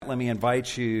let me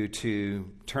invite you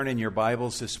to turn in your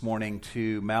Bibles this morning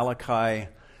to Malachi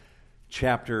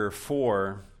chapter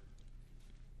 4.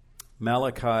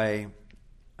 Malachi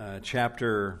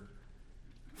chapter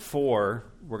 4.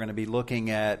 We're going to be looking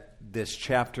at this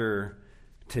chapter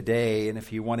today, and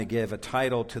if you want to give a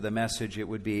title to the message, it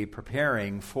would be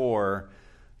Preparing for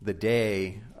the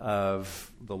Day of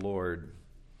the Lord.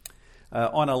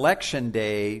 On Election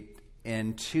Day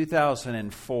in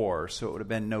 2004, so it would have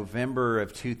been November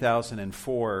of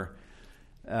 2004,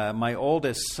 my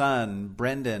oldest son,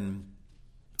 Brendan,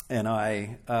 and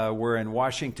I were in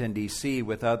Washington, D.C.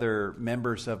 with other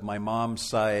members of my mom's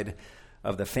side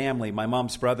of the family. My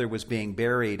mom's brother was being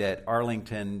buried at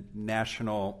Arlington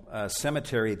National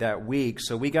Cemetery that week,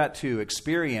 so we got to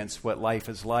experience what life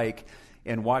is like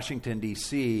in Washington,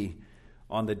 D.C.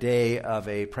 on the day of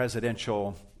a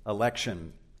presidential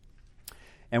election.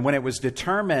 And when it was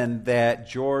determined that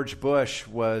George Bush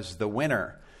was the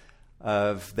winner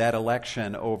of that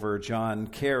election over John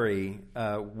Kerry,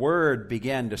 word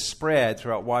began to spread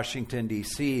throughout Washington,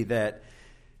 D.C. that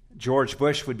George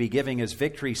Bush would be giving his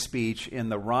victory speech in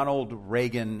the Ronald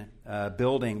Reagan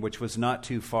building, which was not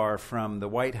too far from the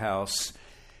White House.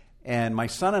 And my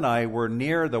son and I were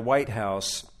near the White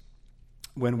House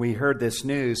when we heard this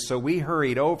news, so we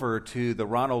hurried over to the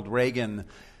Ronald Reagan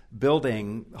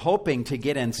building, hoping to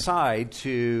get inside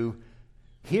to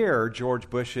hear George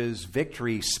Bush's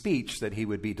victory speech that he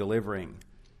would be delivering.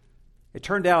 It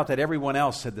turned out that everyone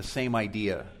else had the same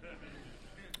idea.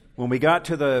 When we got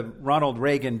to the Ronald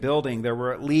Reagan building, there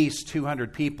were at least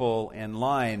 200 people in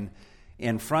line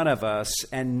in front of us,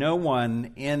 and no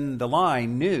one in the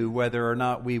line knew whether or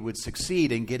not we would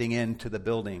succeed in getting into the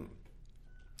building.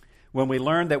 When we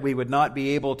learned that we would not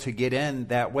be able to get in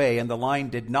that way, and the line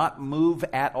did not move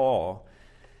at all,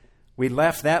 we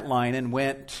left that line and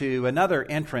went to another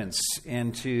entrance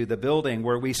into the building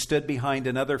where we stood behind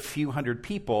another few hundred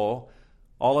people,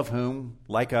 all of whom,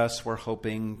 like us, were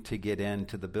hoping to get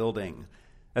into the building.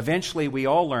 Eventually, we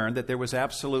all learned that there was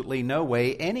absolutely no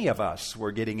way any of us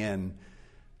were getting in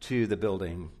to the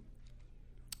building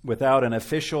without an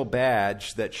official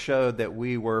badge that showed that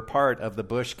we were part of the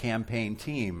Bush campaign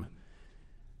team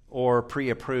or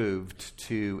pre-approved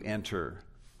to enter.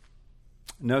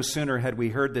 No sooner had we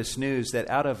heard this news that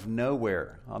out of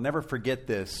nowhere, I'll never forget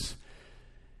this,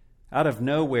 out of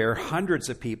nowhere, hundreds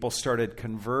of people started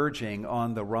converging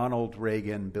on the Ronald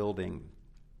Reagan building.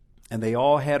 And they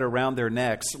all had around their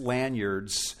necks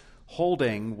lanyards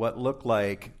holding what looked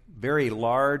like very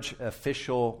large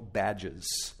official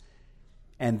badges.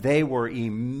 And they were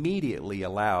immediately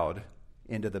allowed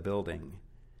into the building.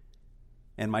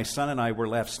 And my son and I were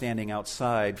left standing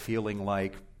outside feeling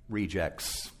like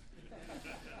rejects.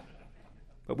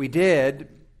 But we did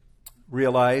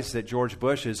realize that George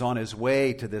Bush is on his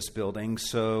way to this building,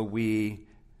 so we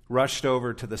rushed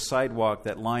over to the sidewalk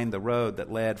that lined the road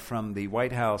that led from the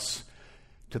White House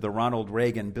to the Ronald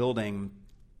Reagan building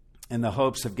in the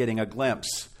hopes of getting a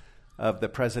glimpse of the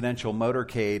presidential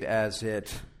motorcade as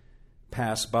it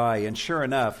passed by. And sure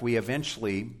enough, we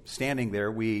eventually, standing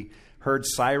there, we heard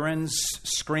sirens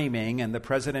screaming, and the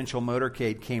presidential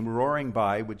motorcade came roaring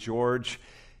by with George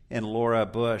and Laura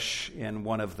Bush in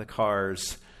one of the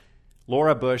cars.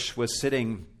 Laura Bush was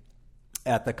sitting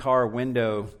at the car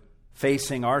window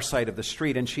facing our side of the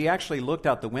street, and she actually looked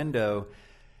out the window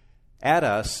at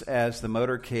us as the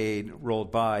motorcade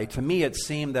rolled by. To me, it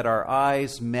seemed that our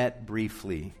eyes met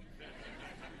briefly.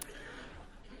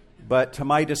 But to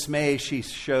my dismay, she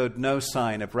showed no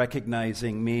sign of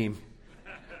recognizing me.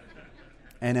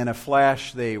 And in a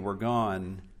flash, they were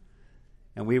gone.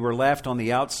 And we were left on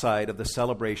the outside of the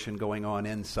celebration going on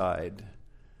inside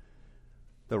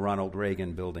the Ronald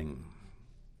Reagan building.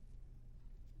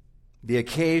 The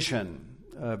occasion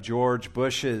of George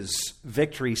Bush's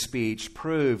victory speech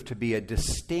proved to be a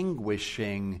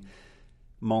distinguishing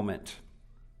moment.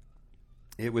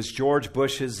 It was George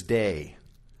Bush's day.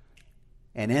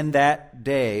 And in that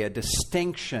day, a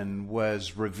distinction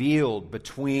was revealed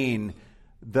between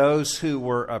those who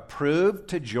were approved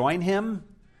to join him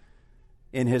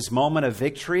in his moment of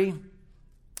victory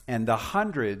and the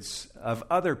hundreds of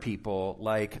other people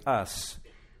like us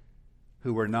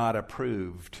who were not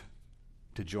approved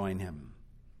to join him.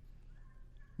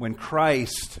 When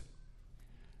Christ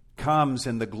comes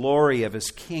in the glory of his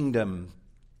kingdom,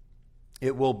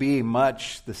 it will be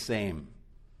much the same.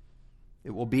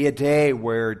 It will be a day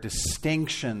where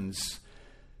distinctions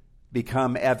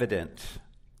become evident.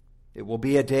 It will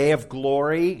be a day of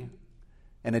glory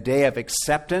and a day of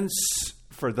acceptance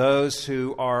for those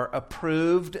who are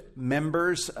approved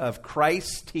members of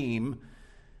Christ's team,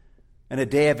 and a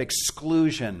day of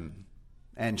exclusion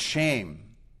and shame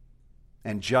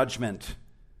and judgment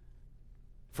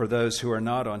for those who are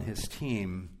not on his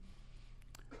team.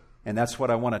 And that's what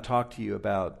I want to talk to you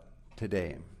about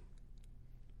today.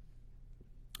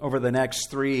 Over the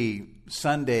next 3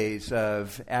 Sundays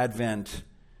of Advent,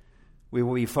 we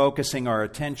will be focusing our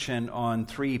attention on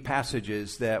 3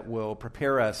 passages that will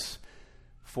prepare us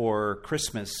for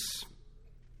Christmas.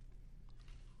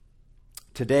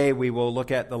 Today we will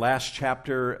look at the last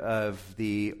chapter of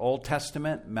the Old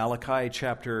Testament, Malachi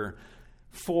chapter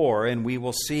 4, and we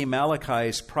will see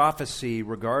Malachi's prophecy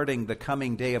regarding the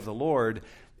coming day of the Lord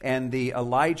and the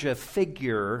Elijah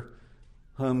figure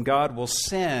whom God will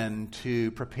send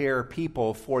to prepare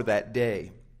people for that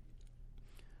day.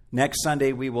 Next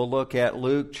Sunday, we will look at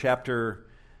Luke chapter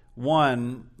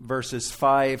 1, verses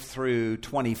 5 through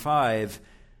 25,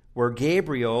 where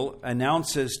Gabriel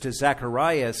announces to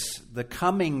Zacharias the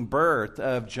coming birth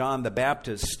of John the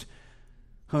Baptist,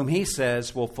 whom he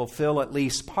says will fulfill at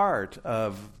least part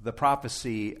of the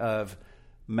prophecy of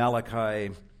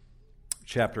Malachi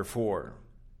chapter 4.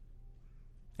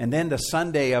 And then the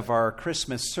Sunday of our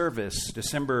Christmas service,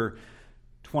 December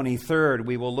 23rd,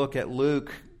 we will look at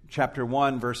Luke chapter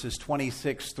 1, verses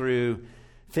 26 through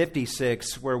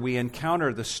 56, where we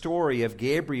encounter the story of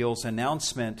Gabriel's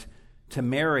announcement to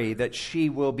Mary that she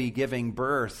will be giving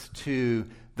birth to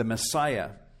the Messiah.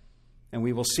 And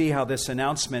we will see how this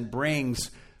announcement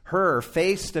brings her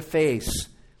face to face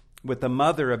with the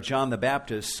mother of John the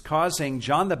Baptist, causing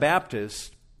John the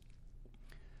Baptist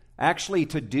actually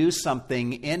to do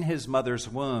something in his mother's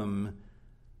womb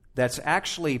that's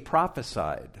actually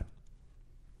prophesied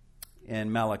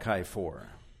in Malachi 4.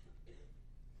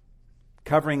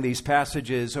 Covering these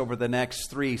passages over the next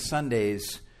 3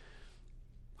 Sundays,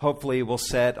 hopefully will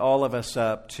set all of us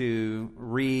up to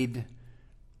read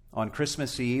on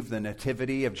Christmas Eve the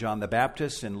Nativity of John the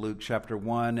Baptist in Luke chapter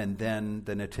 1, and then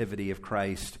the Nativity of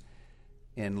Christ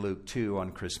in Luke 2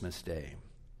 on Christmas Day.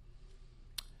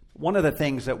 One of the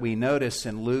things that we notice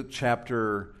in Luke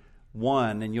chapter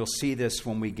 1, and you'll see this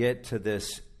when we get to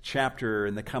this chapter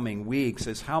in the coming weeks,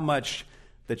 is how much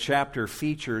the chapter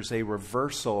features a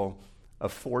reversal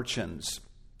of fortunes.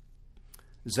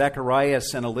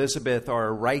 Zacharias and Elizabeth are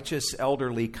a righteous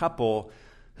elderly couple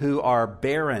who are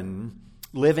barren,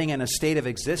 living in a state of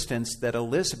existence that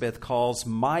Elizabeth calls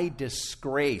my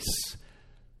disgrace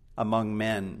among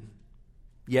men.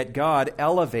 Yet God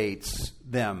elevates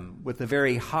them with a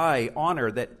very high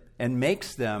honor and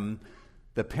makes them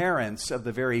the parents of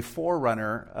the very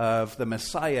forerunner of the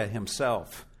Messiah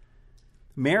himself.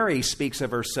 Mary speaks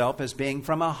of herself as being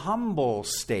from a humble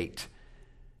state,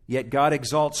 yet God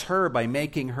exalts her by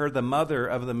making her the mother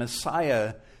of the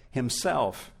Messiah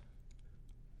himself.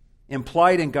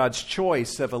 Implied in God's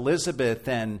choice of Elizabeth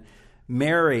and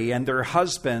Mary and their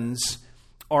husbands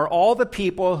are all the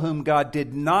people whom God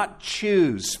did not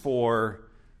choose for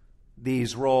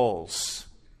these roles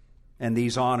and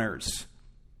these honors.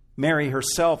 Mary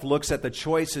herself looks at the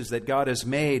choices that God has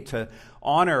made to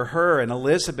honor her and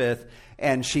Elizabeth,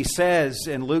 and she says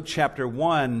in Luke chapter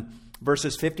 1,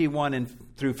 verses 51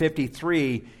 through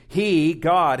 53, He,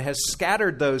 God, has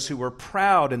scattered those who were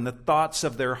proud in the thoughts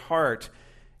of their heart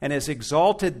and has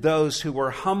exalted those who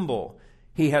were humble.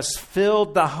 He has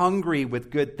filled the hungry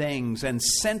with good things and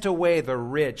sent away the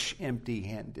rich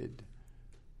empty-handed.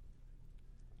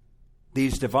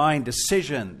 These divine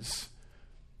decisions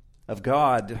of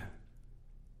God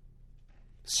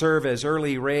serve as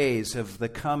early rays of the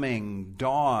coming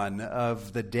dawn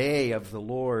of the day of the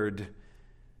Lord,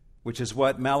 which is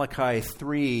what Malachi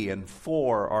 3 and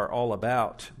 4 are all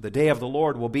about. The day of the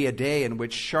Lord will be a day in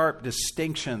which sharp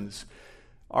distinctions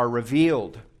are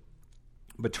revealed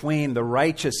between the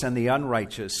righteous and the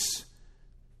unrighteous.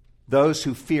 Those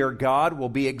who fear God will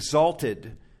be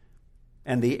exalted,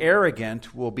 and the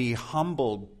arrogant will be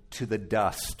humbled to the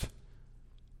dust.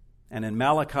 And in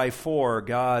Malachi 4,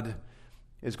 God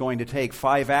is going to take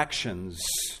 5 actions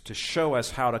to show us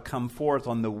how to come forth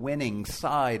on the winning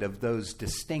side of those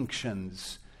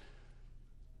distinctions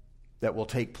that will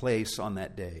take place on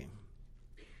that day.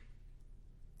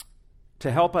 To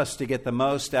help us to get the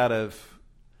most out of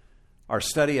our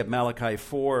study of Malachi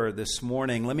 4 this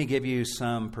morning, let me give you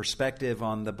some perspective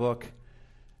on the book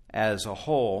as a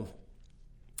whole.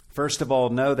 First of all,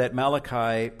 know that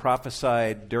Malachi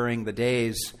prophesied during the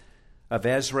days of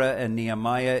Ezra and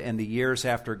Nehemiah in the years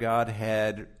after God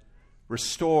had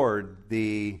restored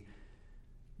the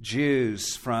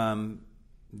Jews from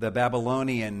the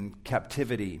Babylonian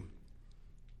captivity.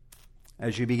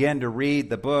 As you begin to read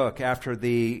the book, after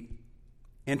the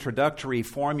introductory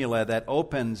formula that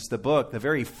opens the book, the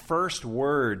very first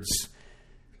words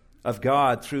of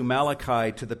God through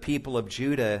Malachi to the people of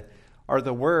Judah are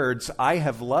the words, "I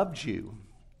have loved you."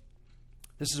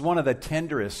 This is one of the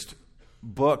tenderest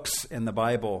books in the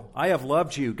Bible. "I have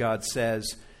loved you," God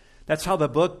says. That's how the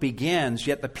book begins,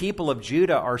 yet the people of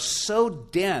Judah are so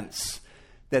dense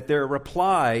that their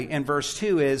reply in verse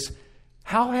 2 is,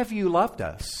 "How have you loved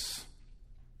us?"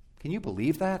 Can you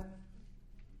believe that?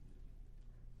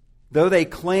 Though they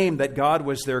claimed that God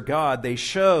was their God, they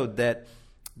showed that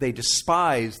they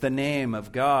despised the name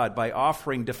of God by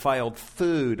offering defiled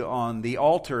food on the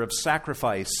altar of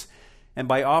sacrifice and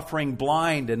by offering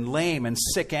blind and lame and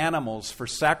sick animals for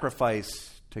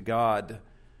sacrifice to God.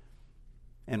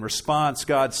 In response,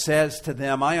 God says to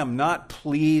them, "I am not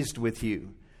pleased with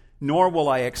you, nor will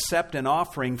I accept an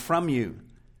offering from you."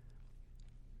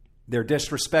 Their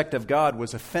disrespect of God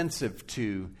was offensive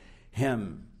to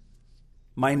him.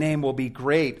 "My name will be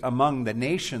great among the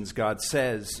nations," God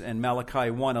says in Malachi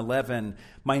 1:11.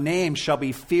 "My name shall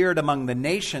be feared among the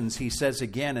nations," he says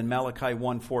again in Malachi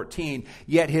 1:14.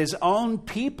 Yet his own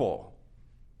people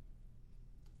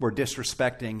were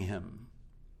disrespecting him.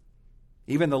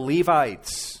 Even the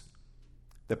Levites,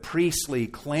 the priestly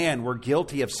clan, were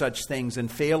guilty of such things and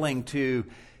failing to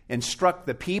instruct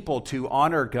the people to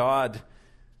honor God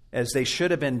as they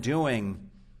should have been doing.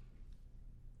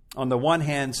 On the one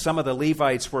hand, some of the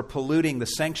Levites were polluting the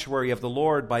sanctuary of the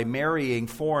Lord by marrying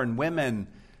foreign women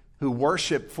who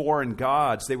worshiped foreign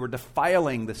gods. They were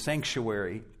defiling the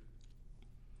sanctuary.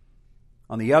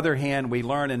 On the other hand, we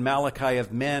learn in Malachi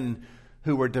of men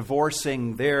who were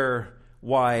divorcing their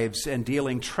wives and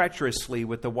dealing treacherously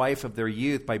with the wife of their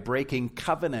youth by breaking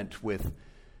covenant with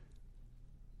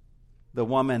the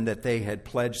woman that they had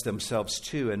pledged themselves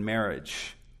to in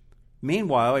marriage.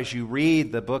 Meanwhile, as you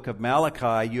read the book of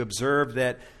Malachi, you observe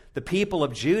that the people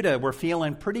of Judah were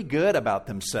feeling pretty good about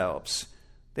themselves.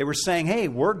 They were saying, "Hey,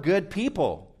 we're good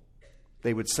people,"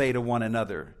 they would say to one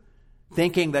another,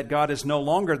 thinking that God is no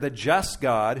longer the just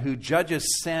God who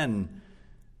judges sin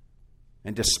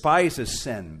and despises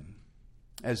sin,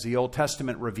 as the Old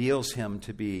Testament reveals him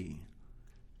to be.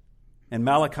 In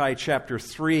Malachi chapter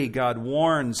 3, God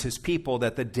warns his people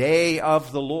that the day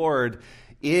of the Lord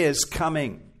is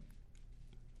coming.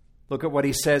 Look at what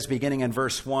he says beginning in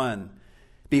verse 1.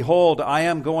 "Behold, I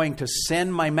am going to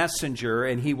send my messenger,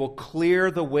 and he will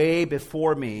clear the way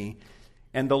before me.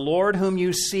 And the Lord whom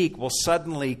you seek will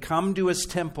suddenly come to his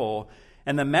temple,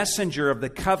 and the messenger of the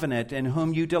covenant in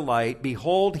whom you delight.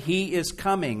 Behold, he is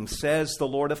coming, says the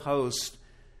Lord of hosts.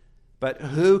 But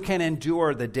who can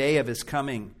endure the day of his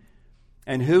coming?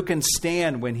 And who can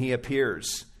stand when he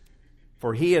appears?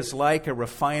 For he is like a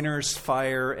refiner's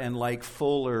fire and like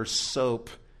fuller's soap.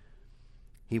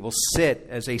 He will sit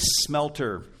as a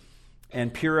smelter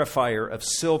and purifier of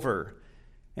silver,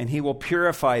 and he will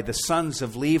purify the sons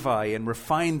of Levi and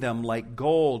refine them like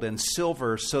gold and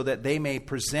silver, so that they may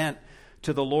present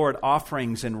to the Lord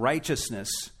offerings in righteousness.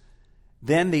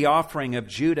 Then the offering of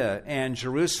Judah and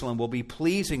Jerusalem will be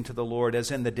pleasing to the Lord,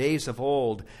 as in the days of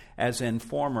old, as in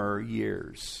former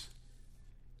years."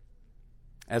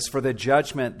 As for the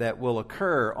judgment that will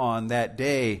occur on that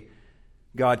day,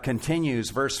 God continues,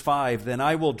 verse 5, "Then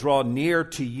I will draw near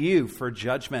to you for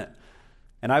judgment,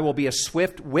 and I will be a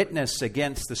swift witness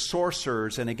against the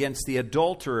sorcerers and against the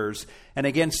adulterers and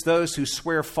against those who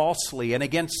swear falsely and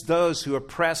against those who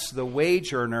oppress the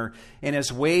wage earner in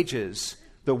his wages,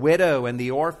 the widow and the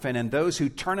orphan, and those who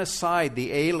turn aside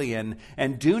the alien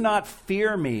and do not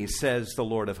fear me, says the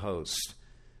Lord of hosts.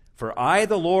 For I,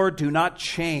 the Lord, do not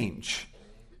change.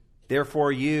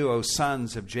 Therefore you, O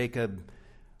sons of Jacob,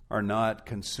 are not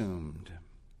consumed."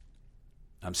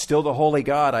 I'm still the holy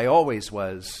God I always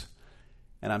was,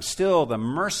 and I'm still the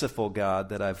merciful God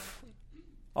that I've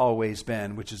always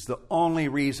been, which is the only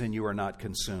reason you are not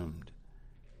consumed.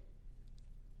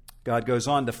 God goes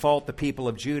on to fault the people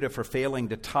of Judah for failing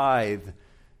to tithe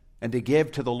and to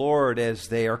give to the Lord as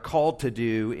they are called to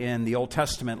do in the Old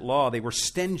Testament law. They were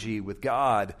stingy with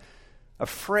God,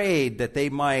 afraid that they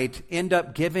might end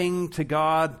up giving to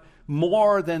God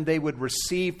more than they would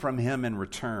receive from him in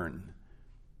return.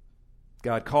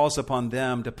 God calls upon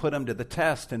them to put him to the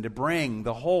test and to bring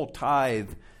the whole tithe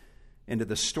into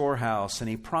the storehouse. And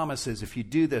he promises, if you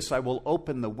do this, I will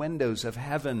open the windows of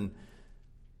heaven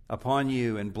upon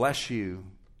you and bless you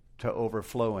to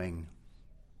overflowing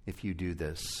if you do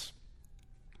this.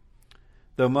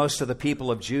 Though most of the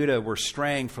people of Judah were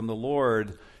straying from the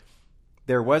Lord,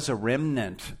 there was a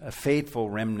remnant, a faithful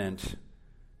remnant.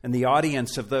 And the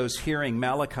audience of those hearing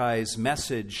Malachi's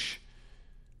message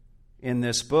in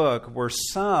this book were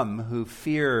some who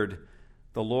feared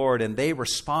the Lord, and they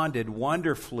responded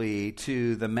wonderfully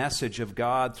to the message of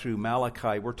God through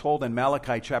Malachi. We're told in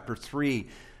Malachi chapter 3,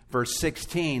 Verse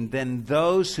 16, then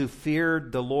those who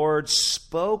feared the Lord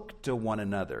spoke to one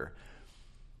another.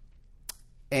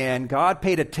 And God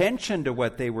paid attention to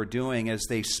what they were doing as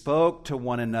they spoke to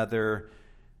one another.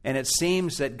 And it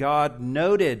seems that God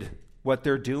noted what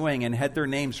they're doing and had their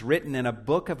names written in a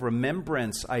book of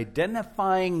remembrance,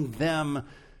 identifying them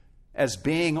as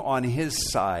being on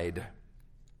his side.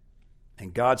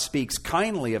 And God speaks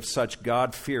kindly of such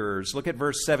God-fearers. Look at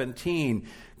verse 17.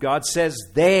 God says,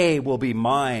 they will be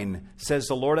mine, says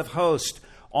the Lord of hosts,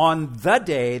 on the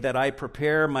day that I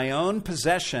prepare my own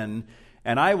possession,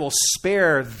 and I will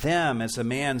spare them as a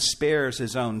man spares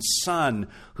his own son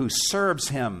who serves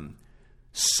him.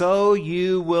 So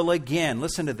you will again,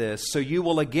 listen to this, so you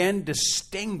will again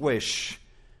distinguish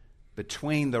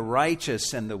between the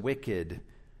righteous and the wicked,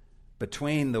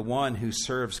 between the one who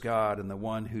serves God and the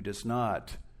one who does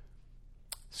not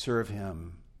serve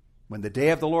him. When the day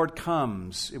of the Lord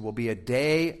comes, it will be a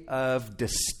day of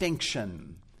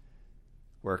distinction,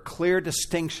 where a clear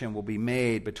distinction will be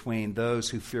made between those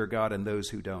who fear God and those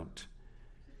who don't.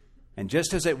 And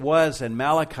just as it was in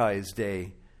Malachi's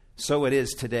day, so it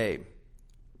is today.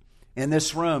 In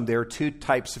this room, there are two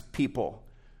types of people.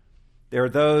 There are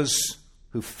those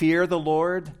who fear the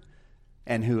Lord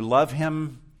and who love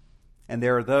him, and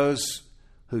there are those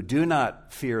who do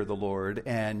not fear the Lord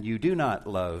and you do not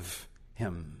love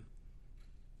him.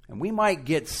 And we might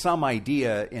get some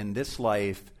idea in this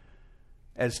life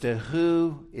as to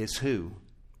who is who.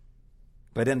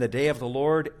 But in the day of the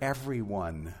Lord,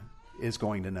 everyone is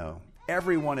going to know.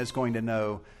 Everyone is going to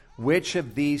know which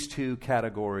of these two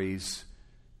categories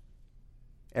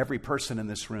every person in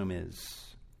this room is.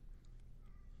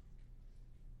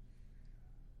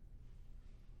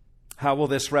 How will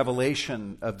this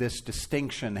revelation of this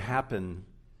distinction happen?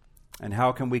 And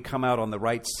how can we come out on the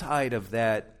right side of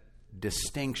that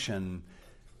distinction?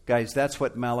 Guys, that's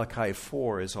what Malachi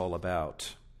 4 is all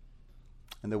about.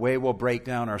 And the way we'll break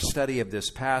down our study of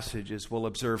this passage is we'll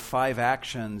observe 5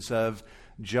 actions of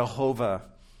Jehovah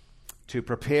to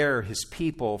prepare his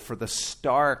people for the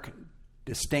stark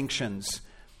distinctions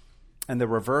and the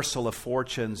reversal of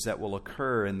fortunes that will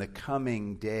occur in the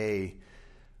coming day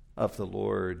of the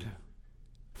Lord.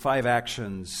 5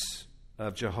 actions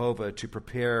of Jehovah to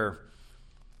prepare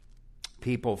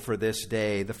people for this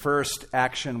day. The first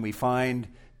action we find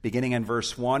beginning in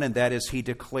verse 1, and that is he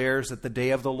declares that the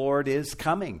day of the Lord is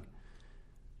coming.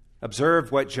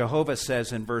 Observe what Jehovah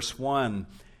says in verse 1.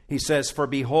 He says, for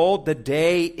behold, the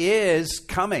day is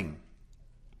coming.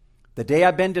 The day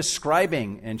I've been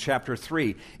describing in chapter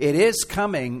 3. It is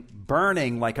coming,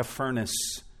 burning like a furnace.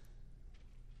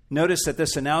 Notice that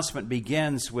this announcement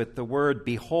begins with the word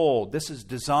behold. This is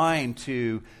designed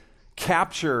to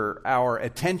capture our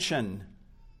attention.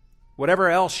 Whatever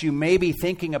else you may be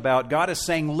thinking about, God is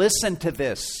saying, listen to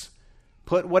this.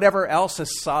 Put whatever else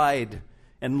aside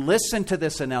and listen to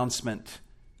this announcement.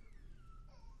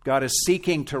 God is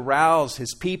seeking to rouse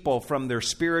his people from their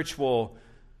spiritual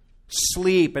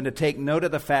sleep and to take note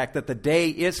of the fact that the day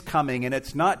is coming, and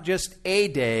it's not just a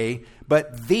day,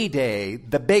 but the day,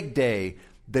 the big day,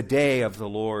 the day of the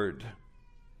Lord.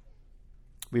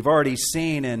 We've already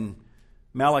seen in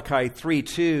Malachi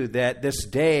 3:2 that this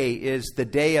day is the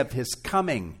day of his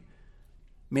coming,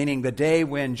 meaning the day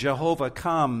when Jehovah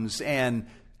comes and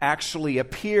actually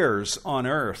appears on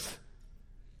earth.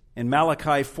 In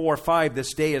Malachi 4:5,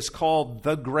 this day is called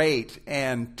the great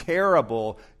and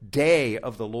terrible day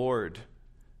of the Lord.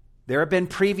 There have been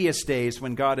previous days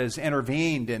when God has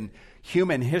intervened in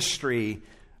human history,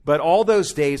 but all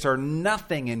those days are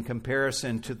nothing in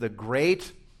comparison to the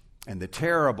great and the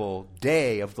terrible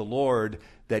day of the Lord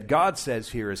that God says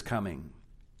here is coming.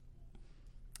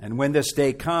 And when this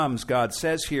day comes, God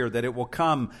says here that it will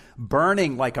come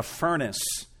burning like a furnace.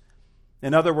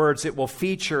 In other words, it will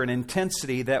feature an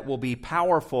intensity that will be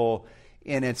powerful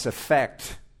in its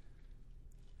effect.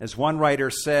 As one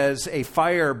writer says, a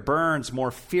fire burns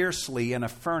more fiercely in a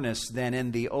furnace than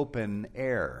in the open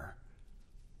air.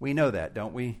 We know that,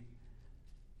 don't we?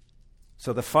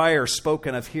 So the fire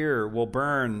spoken of here will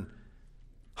burn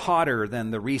hotter than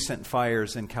the recent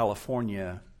fires in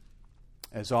California,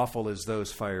 as awful as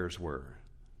those fires were.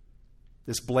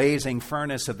 This blazing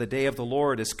furnace of the day of the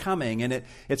Lord is coming, and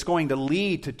it's going to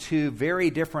lead to 2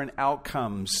 very different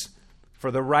outcomes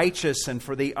for the righteous and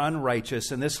for the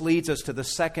unrighteous. And this leads us to the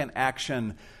second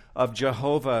action of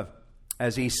Jehovah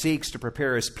as he seeks to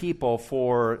prepare his people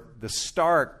for the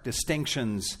stark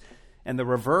distinctions and the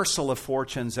reversal of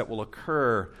fortunes that will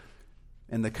occur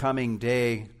in the coming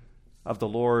day of the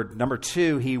Lord. Number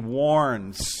 2, he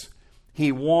warns.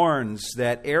 He warns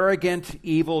that arrogant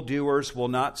evildoers will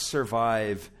not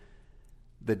survive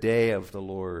the day of the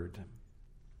Lord.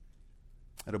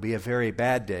 It'll be a very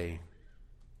bad day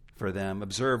for them.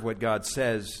 Observe what God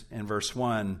says in verse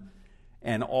 1.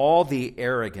 And all the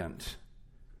arrogant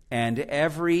and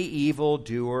every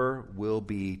evildoer will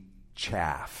be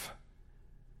chaff.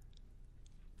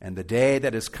 And the day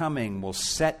that is coming will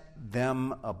set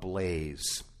them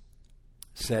ablaze,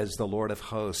 says the Lord of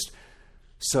hosts,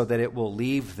 so that it will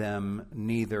leave them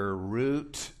neither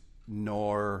root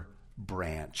nor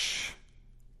branch.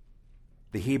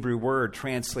 The Hebrew word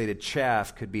translated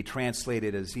chaff could be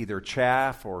translated as either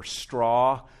chaff or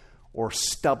straw or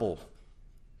stubble,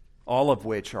 all of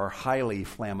which are highly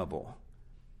flammable.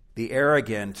 The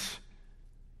arrogant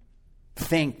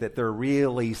think that they're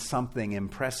really something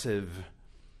impressive.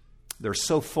 They're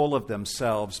so full of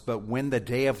themselves, but when the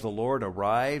day of the Lord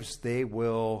arrives, they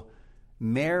will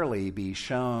merely be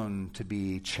shown to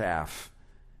be chaff,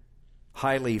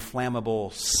 highly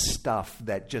flammable stuff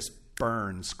that just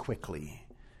burns quickly.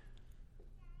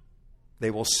 They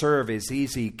will serve as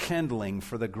easy kindling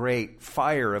for the great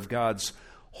fire of God's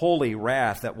holy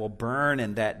wrath that will burn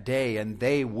in that day, and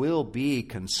they will be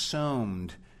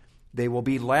consumed. They will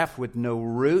be left with no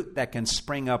root that can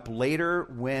spring up later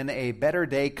when a better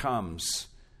day comes.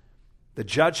 The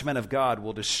judgment of God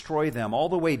will destroy them all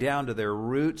the way down to their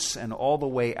roots and all the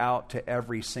way out to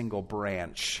every single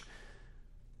branch.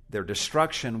 Their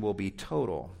destruction will be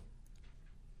total.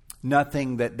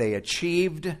 Nothing that they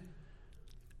achieved,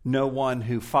 no one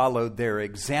who followed their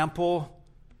example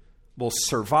will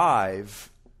survive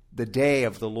the day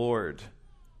of the Lord.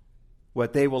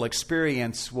 What they will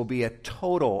experience will be a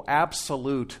total,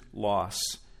 absolute loss.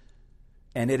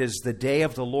 And it is the day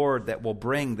of the Lord that will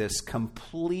bring this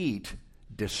complete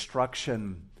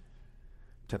destruction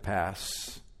to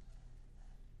pass.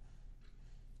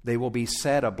 They will be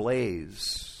set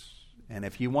ablaze. And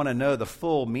if you want to know the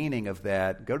full meaning of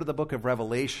that, go to the book of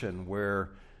Revelation, where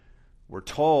we're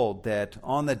told that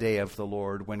on the day of the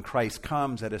Lord, when Christ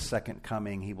comes at his second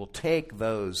coming, he will take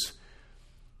those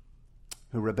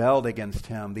who rebelled against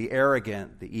him, the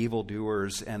arrogant, the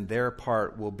evildoers, and their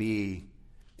part will be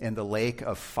in the lake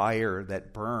of fire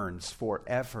that burns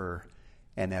forever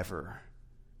and ever.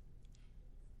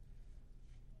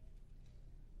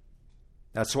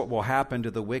 That's what will happen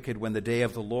to the wicked when the day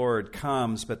of the Lord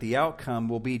comes, but the outcome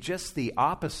will be just the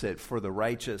opposite for the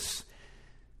righteous.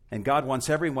 And God wants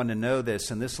everyone to know this,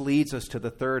 and this leads us to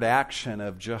the third action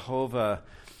of Jehovah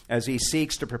as he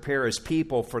seeks to prepare his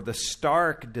people for the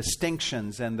stark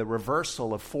distinctions and the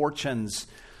reversal of fortunes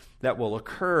that will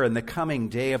occur in the coming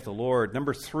day of the Lord.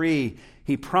 Number 3,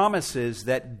 he promises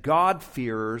that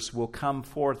God-fearers will come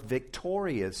forth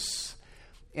victorious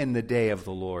in the day of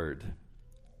the Lord.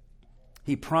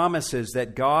 He promises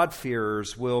that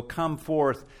God-fearers will come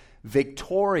forth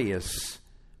victorious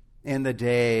in the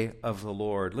day of the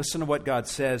Lord. Listen to what God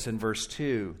says in verse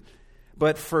 2.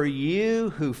 But for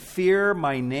you who fear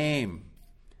my name,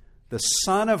 the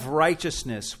Son of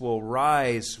Righteousness will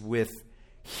rise with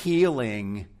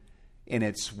healing in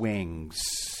its wings.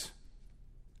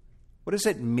 What does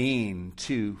it mean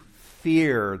to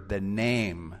fear the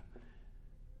name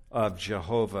of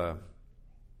Jehovah?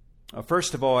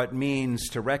 First of all, it means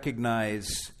to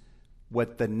recognize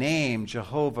what the name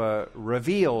Jehovah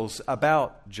reveals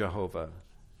about Jehovah.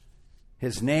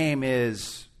 His name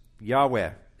is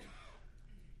Yahweh,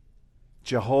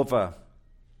 Jehovah,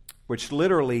 which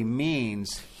literally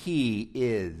means He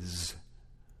is.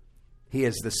 He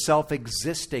is the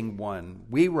self-existing one.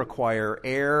 We require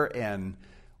air and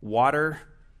water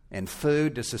and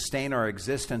food to sustain our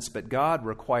existence, but God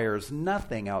requires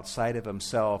nothing outside of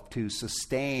himself to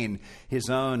sustain his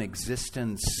own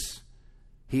existence.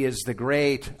 He is the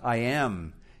great I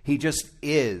am. He just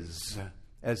is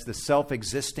as the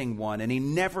self-existing one, and he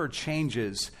never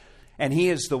changes. And he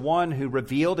is the one who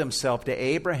revealed himself to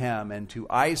Abraham and to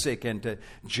Isaac and to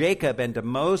Jacob and to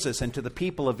Moses and to the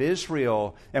people of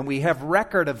Israel. And we have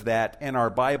record of that in our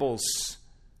Bibles,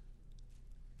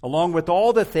 along with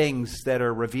all the things that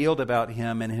are revealed about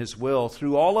him and his will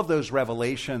through all of those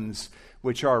revelations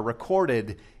which are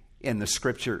recorded in the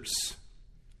Scriptures.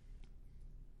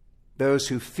 Those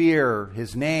who fear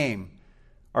his name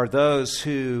are those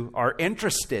who are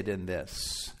interested in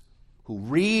this, who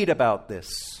read about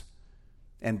this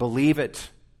and believe it.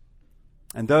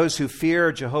 And those who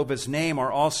fear Jehovah's name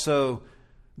are also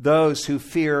those who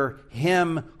fear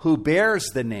him who bears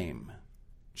the name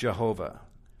Jehovah.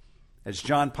 As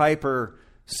John Piper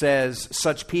says,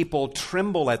 such people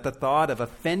tremble at the thought of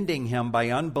offending him by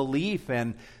unbelief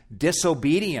and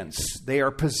disobedience. They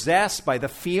are possessed by the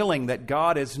feeling that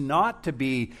God is not to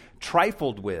be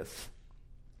trifled with.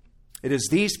 It is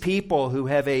these people who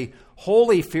have a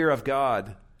holy fear of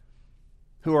God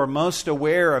who are most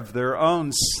aware of their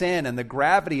own sin and the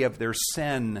gravity of their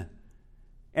sin.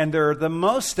 And they're the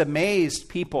most amazed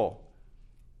people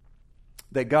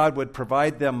that God would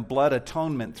provide them blood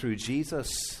atonement through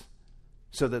Jesus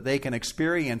so that they can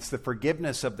experience the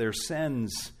forgiveness of their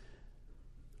sins,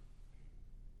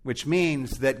 which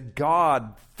means that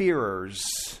God-fearers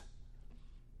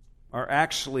are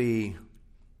actually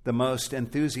the most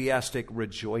enthusiastic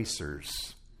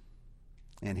rejoicers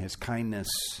in His kindness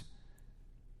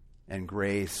and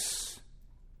grace.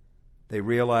 They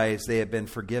realize they have been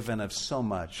forgiven of so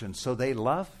much, and so they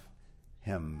love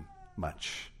Him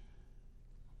much.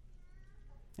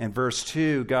 In verse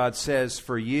 2, God says,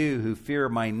 "For you who fear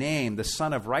my name, the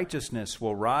Son of Righteousness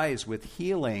will rise with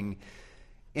healing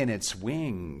in its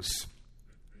wings."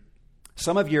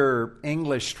 Some of your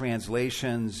English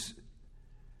translations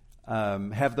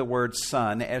have the word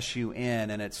Son, S-U-N,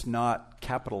 and it's not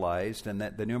capitalized, and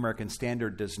that the New American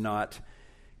Standard does not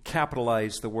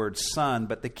capitalize the word Son,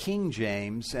 but the King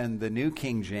James and the New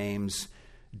King James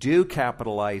do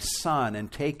capitalize Son and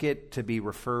take it to be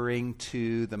referring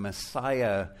to the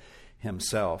Messiah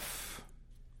Himself.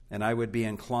 And I would be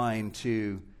inclined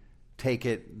to take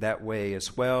it that way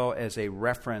as well, as a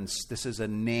reference. This is a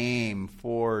name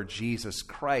for Jesus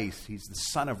Christ. He's the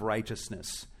Son of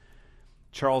Righteousness.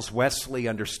 Charles Wesley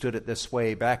understood it this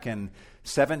way. Back in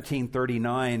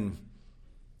 1739,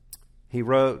 he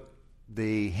wrote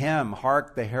the hymn,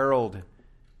 "Hark the Herald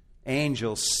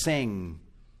Angels Sing."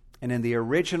 And in the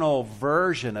original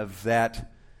version of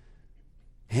that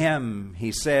hymn,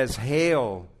 he says,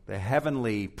 "Hail the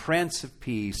heavenly Prince of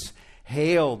Peace,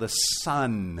 hail the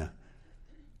Son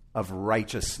of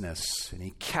Righteousness." And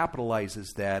he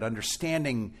capitalizes that,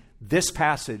 understanding this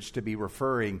passage to be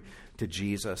referring to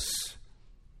Jesus.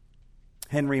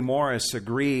 Henry Morris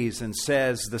agrees and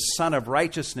says the Son of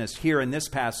Righteousness here in this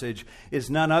passage is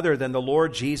none other than the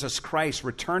Lord Jesus Christ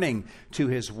returning to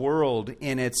His world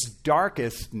in its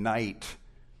darkest night.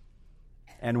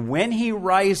 And when He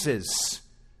rises,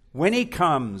 when He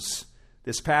comes,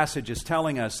 this passage is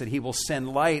telling us that He will send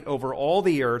light over all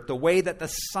the earth the way that the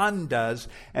sun does,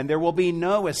 and there will be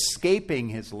no escaping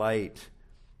His light.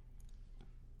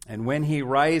 And when He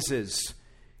rises,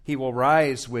 He will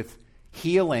rise with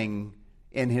healing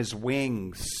in His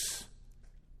wings,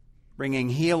 bringing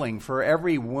healing for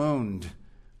every wound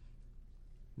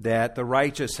that the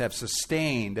righteous have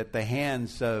sustained at the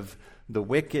hands of the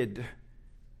wicked,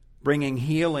 bringing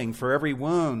healing for every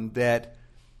wound that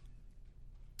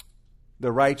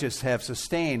the righteous have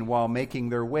sustained while making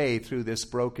their way through this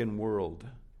broken world.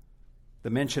 The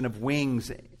mention of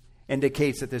wings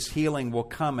indicates that this healing will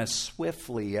come as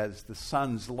swiftly as the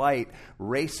sun's light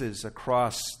races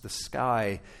across the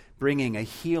sky, bringing a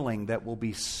healing that will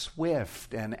be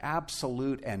swift and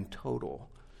absolute and total.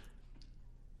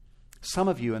 Some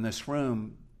of you in this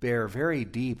room bear very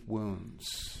deep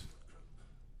wounds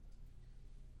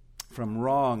from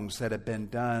wrongs that have been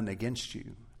done against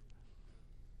you.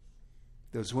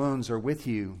 Those wounds are with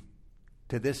you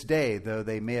to this day, though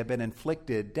they may have been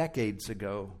inflicted decades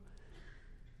ago.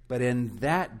 But in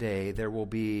that day, there will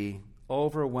be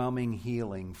overwhelming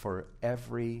healing for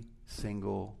every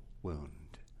single wound.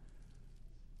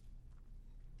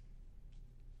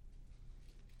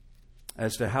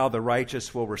 As to how the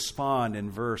righteous will respond, in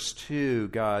verse 2,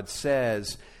 God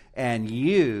says, "And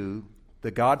you,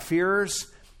 the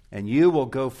God-fearers, and you will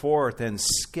go forth and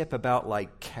skip about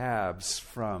like calves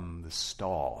from the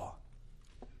stall."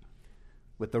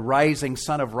 With the rising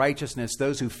Son of Righteousness,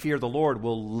 those who fear the Lord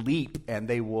will leap and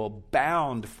they will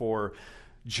bound for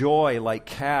joy like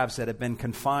calves that have been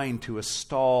confined to a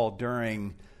stall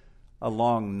during a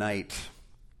long night.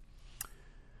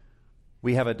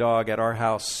 We have a dog at our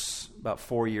house, about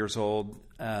 4 years old.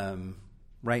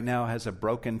 Right now has a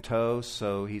broken toe,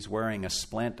 so he's wearing a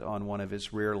splint on one of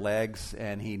his rear legs,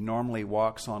 and he normally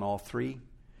walks on all three.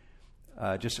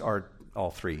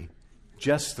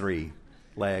 Just three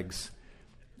legs.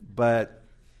 But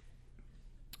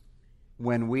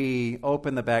when we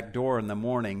open the back door in the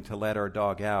morning to let our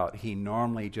dog out, he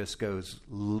normally just goes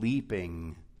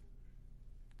leaping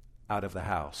out of the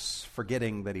house,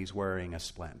 forgetting that he's wearing a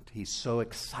splint. He's so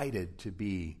excited to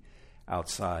be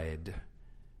outside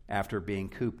after being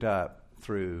cooped up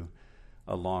through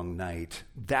a long night.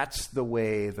 That's the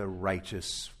way the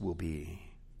righteous will be.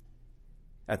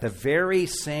 At the very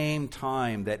same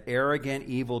time that arrogant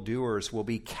evildoers will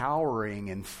be cowering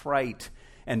in fright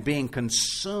and being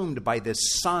consumed by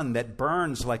this sun that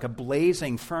burns like a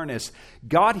blazing furnace,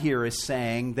 God here is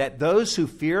saying that those who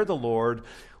fear the Lord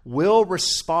will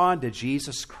respond to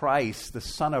Jesus Christ, the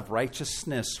Son of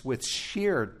Righteousness, with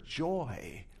sheer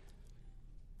joy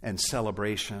and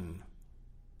celebration.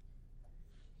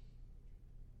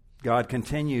 God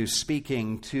continues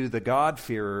speaking to the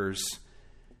God-fearers.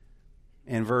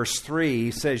 In verse 3,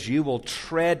 he says, "You will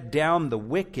tread down the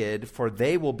wicked, for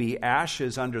they will be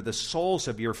ashes under the soles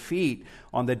of your feet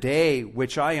on the day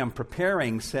which I am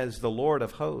preparing, says the Lord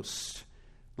of hosts."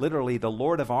 Literally, the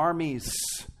Lord of armies.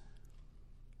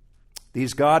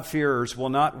 These God-fearers will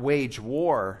not wage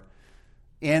war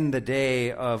in the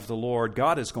day of the Lord.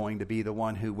 God is going to be the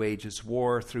one who wages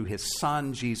war through his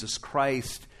Son, Jesus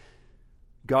Christ.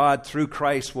 God, through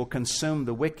Christ, will consume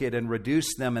the wicked and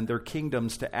reduce them and their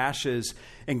kingdoms to ashes.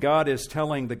 And God is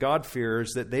telling the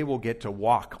God-fearers that they will get to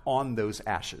walk on those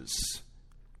ashes.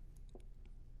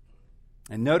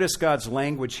 And notice God's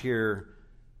language here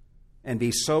and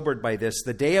be sobered by this.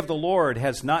 The day of the Lord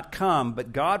has not come,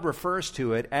 but God refers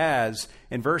to it as,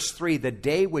 in verse 3, the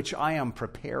day which I am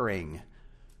preparing.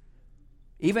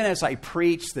 Even as I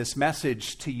preach this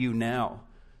message to you now,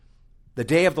 the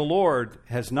day of the Lord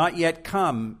has not yet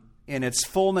come in its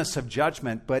fullness of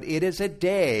judgment, but it is a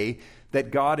day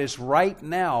that God is right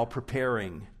now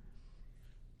preparing.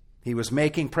 He was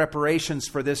making preparations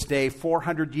for this day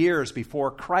 400 years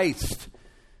before Christ,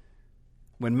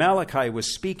 when Malachi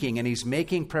was speaking, and he's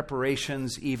making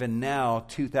preparations even now,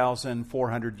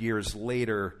 2,400 years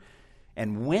later.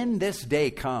 And when this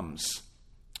day comes,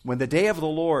 when the day of the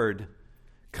Lord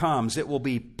comes, it will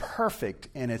be perfect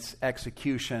in its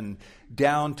execution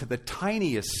down to the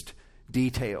tiniest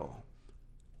detail.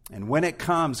 And when it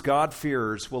comes,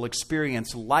 God-fearers will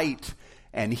experience light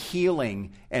and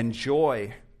healing and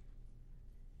joy.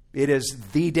 It is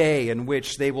the day in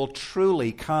which they will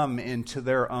truly come into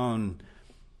their own.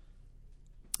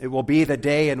 It will be the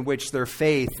day in which their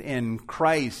faith in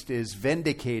Christ is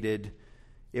vindicated.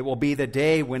 It will be the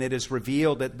day when it is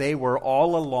revealed that they were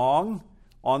all along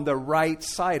on the right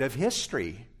side of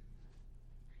history.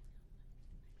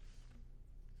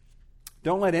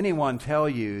 Don't let anyone tell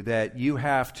you that you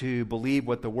have to believe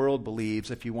what the world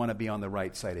believes if you want to be on the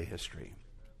right side of history.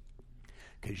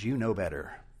 Because you know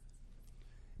better.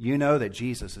 You know that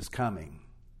Jesus is coming,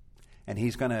 and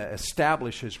he's going to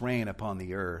establish his reign upon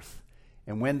the earth.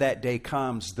 And when that day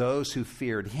comes, those who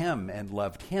feared him and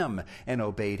loved him and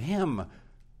obeyed him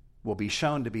will be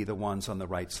shown to be the ones on the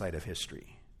right side of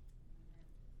history.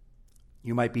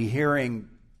 You might be hearing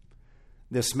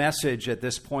this message at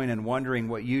this point and wondering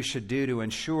what you should do to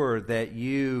ensure that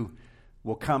you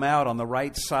will come out on the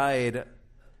right side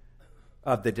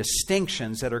of the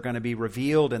distinctions that are going to be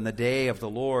revealed in the day of the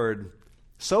Lord.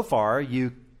 So far,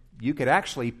 you could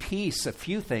actually piece a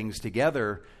few things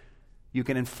together. You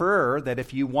can infer that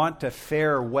if you want to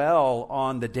fare well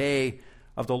on the day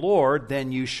of the Lord,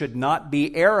 then you should not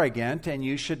be arrogant and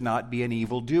you should not be an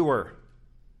evildoer.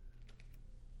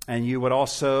 And you would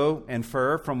also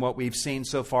infer from what we've seen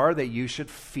so far that you should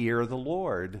fear the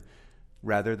Lord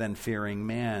rather than fearing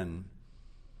man.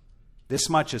 This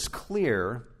much is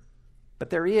clear,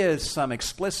 but there is some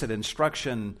explicit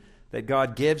instruction that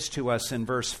God gives to us in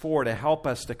verse 4 to help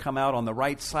us to come out on the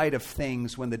right side of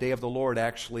things when the day of the Lord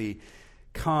actually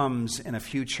comes in a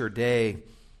future day.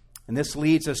 And this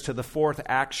leads us to the fourth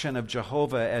action of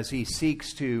Jehovah as he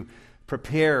seeks to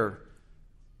prepare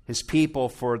his people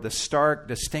for the stark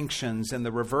distinctions and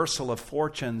the reversal of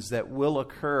fortunes that will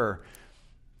occur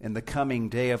in the coming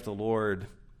day of the Lord.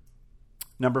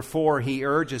 Number 4, he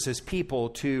urges his people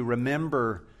to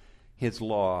remember his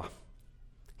law.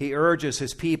 He urges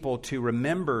his people to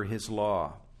remember his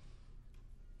law.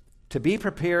 To be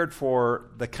prepared for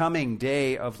the coming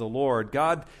day of the Lord,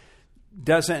 God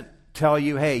doesn't tell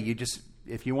you, hey,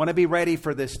 if you want to be ready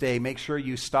for this day, make sure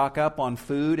you stock up on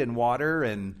food and water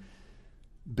and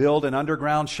build an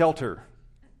underground shelter.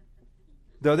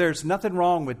 Though there's nothing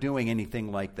wrong with doing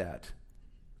anything like that.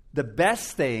 The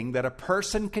best thing that a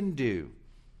person can do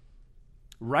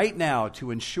right now to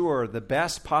ensure the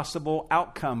best possible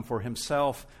outcome for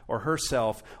himself or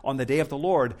herself on the day of the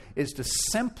Lord is to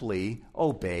simply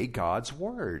obey God's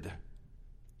word.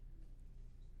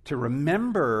 To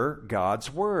remember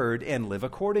God's word and live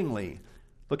accordingly.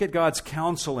 Look at God's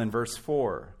counsel in verse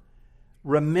 4.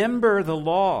 Remember the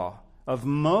law of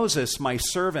Moses, my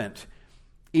servant,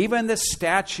 even the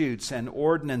statutes and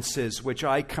ordinances which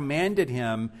I commanded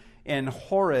him in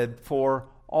Horeb for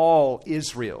all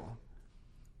Israel.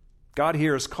 God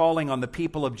here is calling on the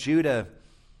people of Judah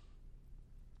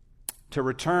to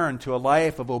return to a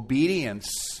life of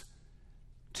obedience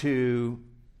to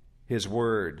his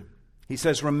word. He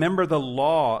says, remember the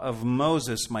law of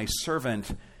Moses, my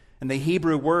servant. And the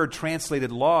Hebrew word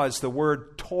translated law is the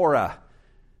word Torah,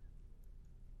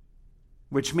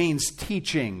 which means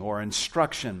teaching or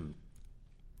instruction.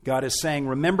 God is saying,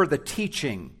 remember the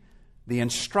teaching, the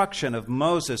instruction of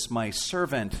Moses, my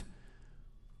servant.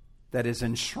 that is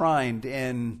enshrined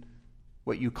in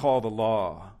what you call the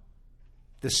law.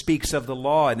 This speaks of the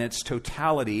law in its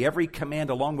totality, every command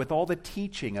along with all the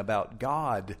teaching about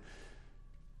God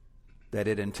that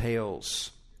it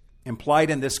entails. Implied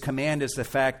in this command is the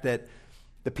fact that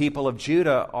the people of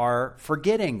Judah are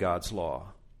forgetting God's law.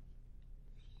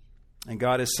 And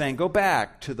God is saying, go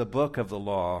back to the book of the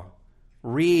law,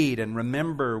 read and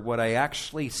remember what I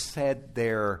actually said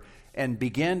there, and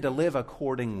begin to live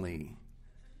accordingly.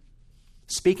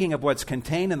 Speaking of what's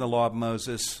contained in the law of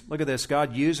Moses, look at this.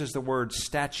 God uses the word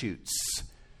statutes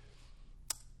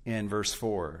in verse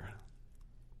 4.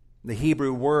 The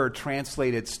Hebrew word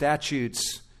translated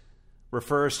statutes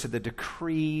refers to the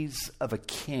decrees of a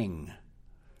king.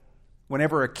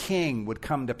 Whenever a king would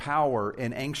come to power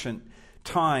in ancient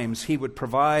times, he would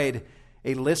provide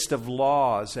a list of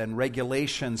laws and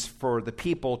regulations for the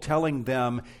people, telling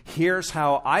them, here's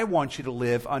how I want you to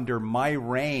live under my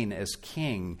reign as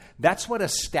king. That's what a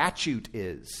statute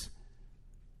is.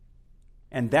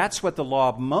 And that's what the law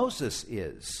of Moses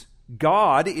is.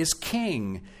 God is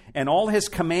king, and all his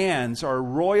commands are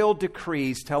royal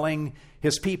decrees telling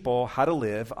his people how to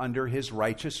live under his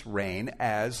righteous reign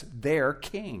as their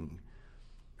king.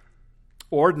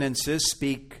 Ordinances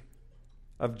speak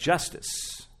of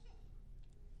justice.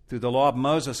 Through the law of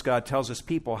Moses, God tells his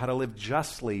people how to live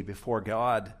justly before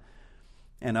God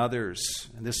and others.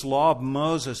 And this law of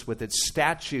Moses, with its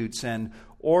statutes and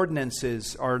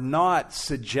ordinances, are not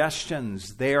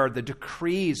suggestions. They are the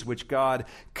decrees which God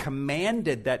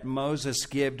commanded that Moses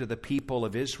give to the people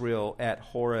of Israel at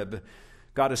Horeb.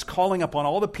 God is calling upon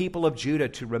all the people of Judah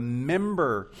to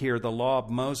remember here the law of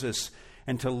Moses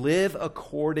and to live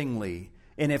accordingly.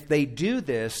 And if they do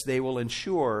this, they will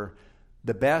ensure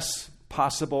the best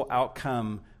possible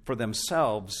outcome for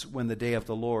themselves when the day of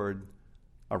the Lord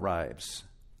arrives.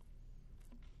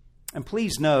 And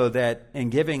please know that in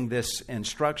giving this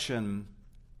instruction,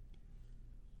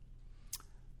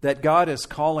 that God is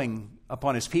calling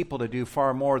upon his people to do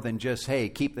far more than just, hey,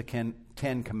 keep the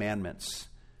 10 Commandments.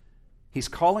 He's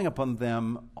calling upon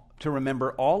them to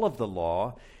remember all of the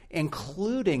law,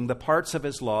 including the parts of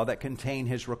his law that contain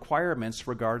his requirements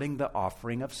regarding the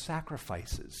offering of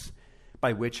sacrifices,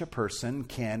 by which a person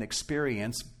can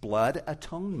experience blood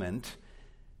atonement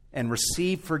and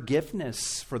receive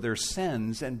forgiveness for their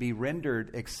sins and be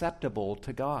rendered acceptable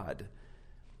to God.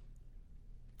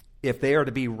 If they are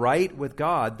to be right with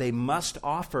God, they must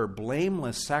offer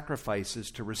blameless sacrifices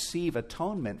to receive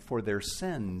atonement for their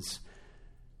sins.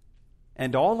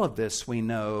 And all of this, we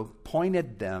know,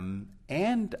 pointed them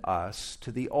and us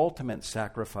to the ultimate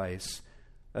sacrifice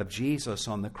of Jesus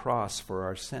on the cross for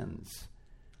our sins.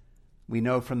 We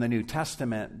know from the New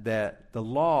Testament that the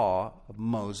law of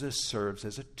Moses serves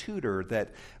as a tutor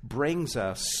that brings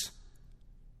us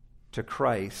to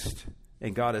Christ.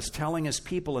 And God is telling his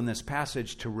people in this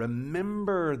passage to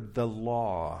remember the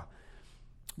law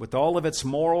with all of its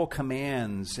moral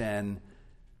commands and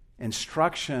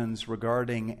instructions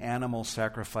regarding animal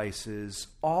sacrifices,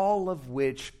 all of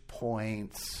which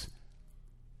points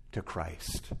to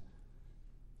Christ.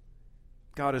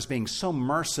 God is being so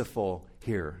merciful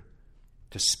here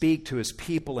to speak to his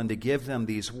people and to give them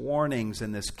these warnings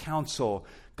and this counsel.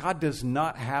 God does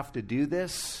not have to do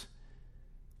this,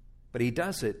 but he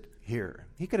does it here.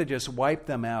 He could have just wiped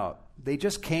them out. They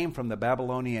just came from the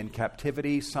Babylonian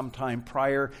captivity sometime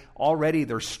prior. Already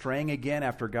they're straying again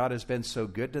after God has been so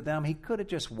good to them. He could have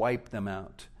just wiped them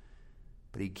out.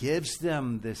 But he gives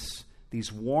them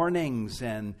these warnings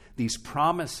and these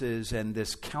promises and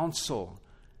this counsel.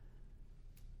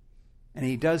 And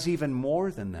he does even more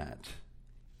than that.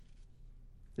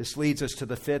 This leads us to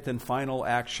the fifth and final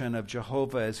action of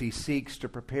Jehovah as he seeks to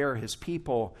prepare his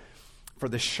people for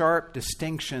the sharp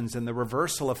distinctions and the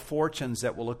reversal of fortunes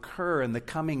that will occur in the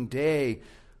coming day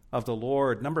of the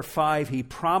Lord. Number 5, he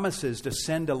promises to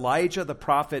send Elijah the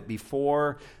prophet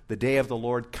before the day of the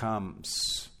Lord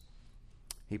comes.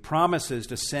 He promises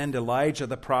to send Elijah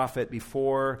the prophet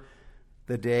before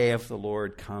the day of the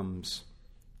Lord comes.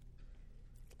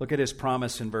 Look at his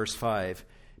promise in verse 5.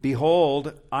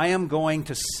 Behold, I am going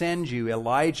to send you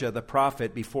Elijah the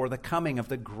prophet before the coming of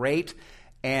the great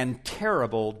and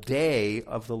terrible day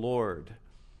of the Lord.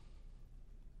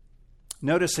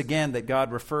 Notice again that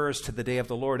God refers to the day of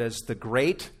the Lord as the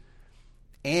great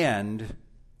and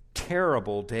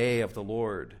terrible day of the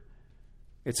Lord.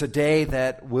 It's a day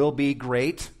that will be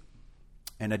great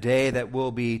and a day that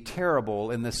will be terrible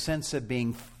in the sense of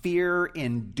being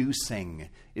fear-inducing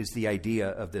is the idea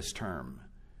of this term.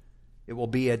 It will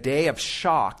be a day of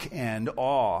shock and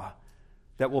awe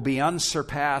that will be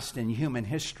unsurpassed in human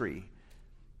history.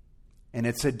 And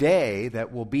it's a day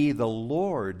that will be the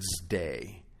Lord's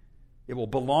day. It will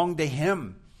belong to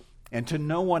Him and to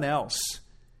no one else.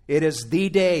 It is the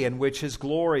day in which His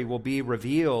glory will be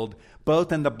revealed,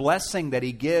 both in the blessing that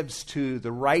He gives to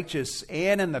the righteous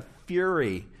and in the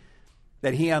fury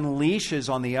that He unleashes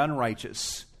on the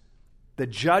unrighteous. The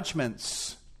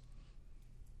judgments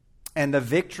and the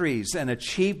victories and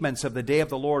achievements of the day of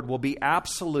the Lord will be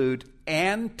absolute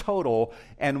and total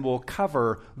and will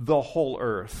cover the whole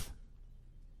earth.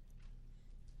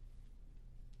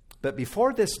 But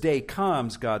before this day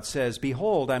comes, God says,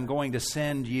 behold, I'm going to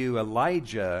send you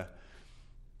Elijah,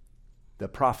 the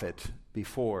prophet,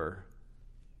 before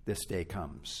this day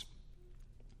comes.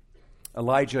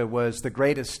 Elijah was the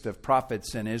greatest of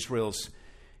prophets in Israel's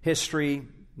history.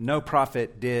 No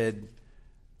prophet did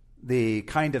the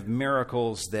kind of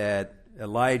miracles that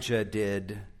Elijah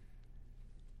did.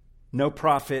 No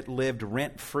prophet lived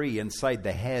rent-free inside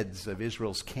the heads of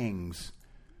Israel's kings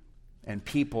and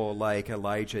people like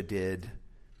Elijah did.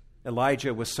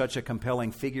 Elijah was such a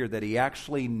compelling figure that he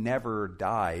actually never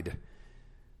died,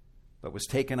 but was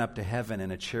taken up to heaven in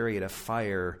a chariot of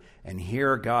fire. And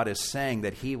here God is saying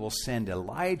that He will send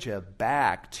Elijah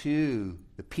back to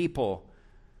the people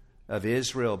of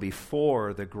Israel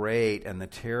before the great and the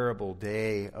terrible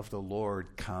day of the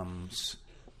Lord comes.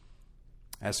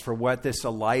 As for what this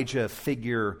Elijah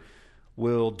figure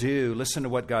will do, listen to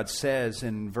what God says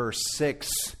in verse 6.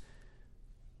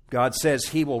 God says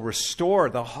He will restore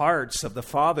the hearts of the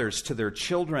fathers to their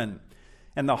children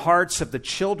and the hearts of the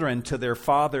children to their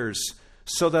fathers,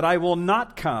 so that I will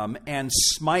not come and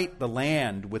smite the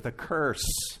land with a curse.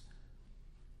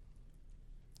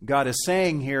 God is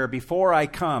saying here, before I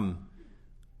come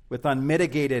with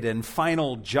unmitigated and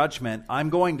final judgment, I'm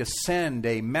going to send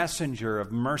a messenger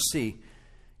of mercy.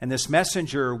 And this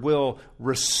messenger will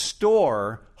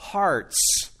restore hearts.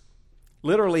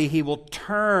 Literally, He will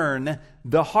turn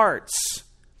the hearts.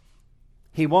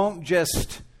 He won't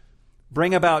just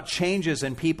bring about changes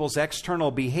in people's external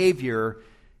behavior.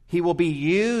 He will be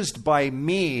used by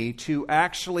me to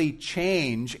actually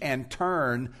change and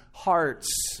turn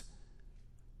hearts.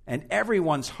 And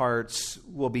everyone's hearts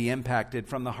will be impacted,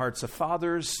 from the hearts of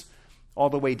fathers all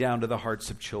the way down to the hearts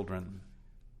of children.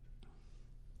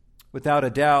 Without a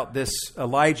doubt, this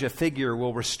Elijah figure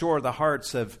will restore the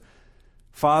hearts of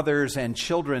fathers and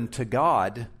children to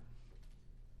God,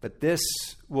 but this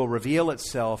will reveal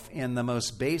itself in the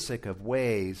most basic of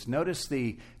ways. Notice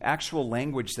the actual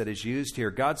language that is used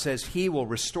here. God says He will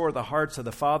restore the hearts of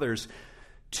the fathers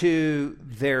to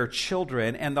their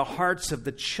children and the hearts of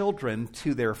the children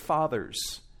to their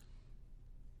fathers.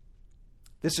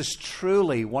 This is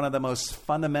truly one of the most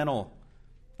fundamental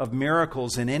of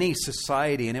miracles in any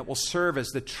society, and it will serve as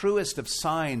the truest of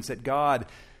signs that God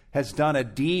has done a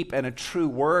deep and a true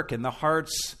work in the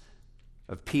hearts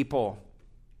of people.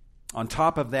 On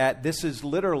top of that, this is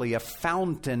literally a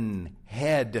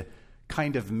fountainhead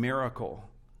kind of miracle.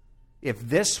 If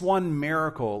this one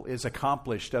miracle is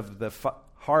accomplished, of the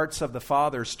hearts of the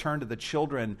fathers turn to the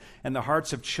children and the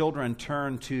hearts of children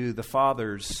turn to the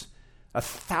fathers,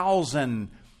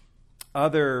 1,000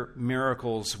 other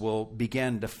miracles will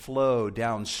begin to flow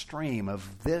downstream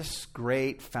of this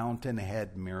great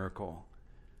fountainhead miracle.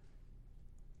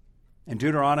 In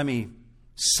Deuteronomy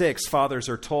 6, fathers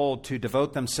are told to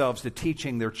devote themselves to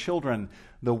teaching their children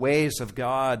the ways of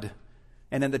God.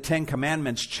 And in the Ten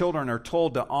Commandments, children are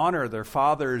told to honor their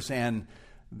fathers and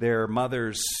their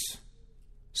mothers.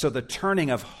 So the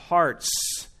turning of hearts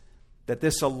that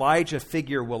this Elijah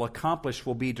figure will accomplish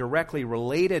will be directly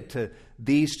related to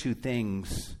these two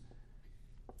things.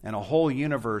 And a whole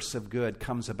universe of good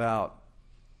comes about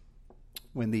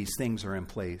when these things are in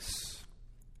place.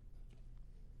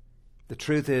 The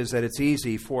truth is that it's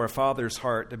easy for a father's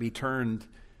heart to be turned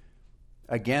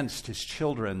against his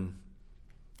children.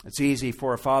 It's easy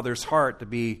for a father's heart to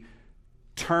be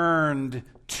turned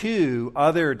to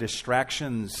other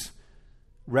distractions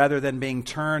rather than being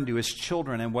turned to his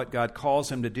children and what God calls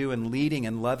him to do in leading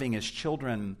and loving his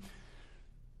children.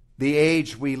 The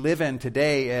age we live in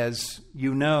today, as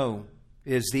you know,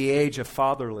 is the age of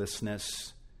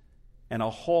fatherlessness, and a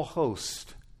whole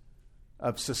host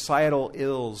of societal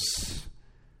ills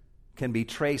can be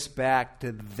traced back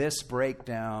to this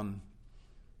breakdown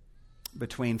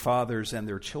between fathers and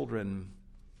their children.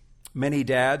 Many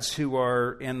dads who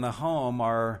are in the home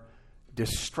are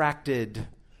distracted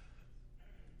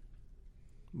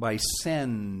by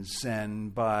sins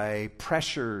and by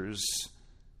pressures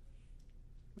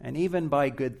and even by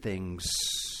good things,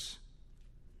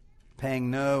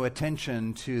 paying no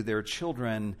attention to their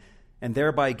children and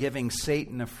thereby giving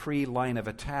Satan a free line of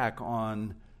attack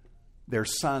on their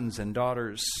sons and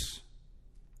daughters.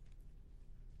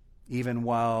 even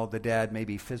while the dad may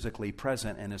be physically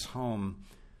present in his home.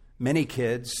 Many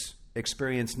kids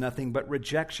experience nothing but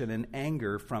rejection and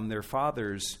anger from their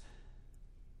fathers,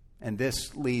 and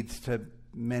this leads to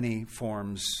many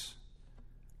forms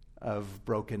of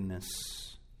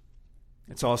brokenness.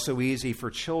 It's also easy for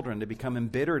children to become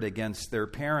embittered against their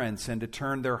parents and to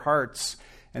turn their hearts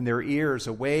and their ears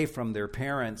away from their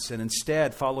parents and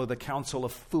instead follow the counsel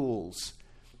of fools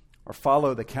or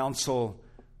follow the counsel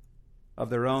of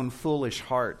their own foolish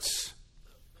hearts.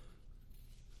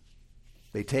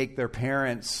 They take their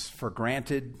parents for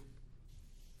granted.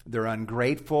 They're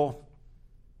ungrateful.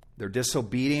 They're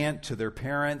disobedient to their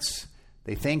parents.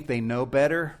 They think they know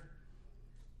better.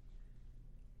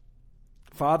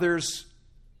 Fathers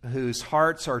whose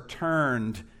hearts are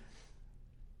turned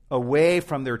away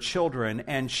from their children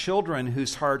and children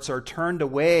whose hearts are turned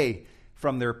away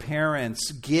from their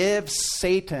parents give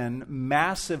Satan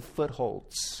massive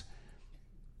footholds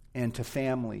into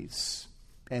families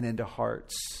and into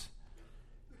hearts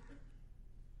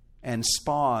and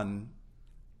spawn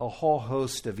a whole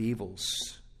host of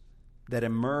evils that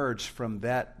emerge from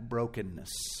that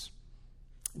brokenness,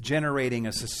 generating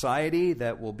a society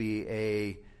that will be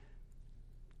a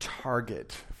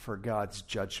target for God's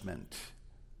judgment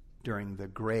during the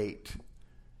great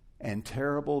and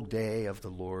terrible day of the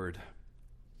Lord.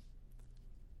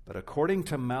 But according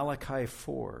to Malachi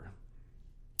 4,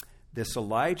 this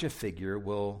Elijah figure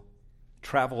will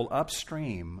travel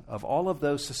upstream of all of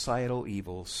those societal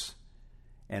evils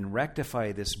and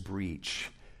rectify this breach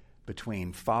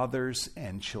between fathers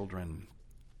and children.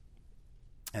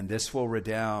 And this will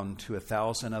redound to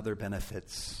 1,000 other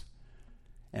benefits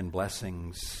and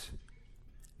blessings,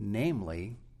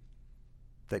 namely,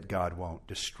 that God won't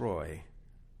destroy.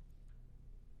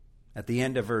 At the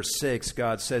end of verse 6,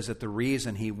 God says that the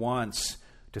reason he wants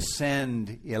to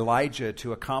send Elijah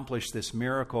to accomplish this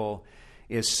miracle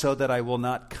is so that I will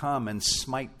not come and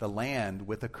smite the land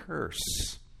with a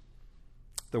curse.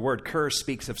 The word curse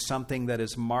speaks of something that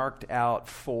is marked out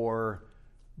for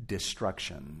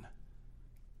destruction,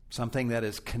 something that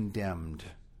is condemned.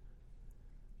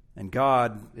 And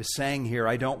God is saying here,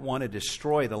 I don't want to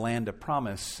destroy the land of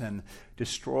promise and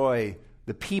destroy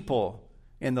the people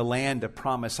in the land of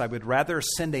promise. I would rather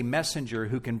send a messenger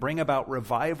who can bring about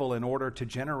revival in order to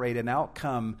generate an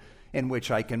outcome in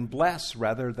which I can bless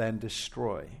rather than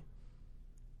destroy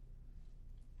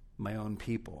my own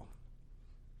people.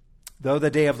 Though the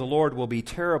day of the Lord will be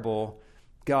terrible,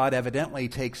 God evidently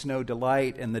takes no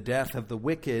delight in the death of the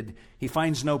wicked. He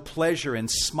finds no pleasure in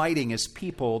smiting his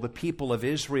people, the people of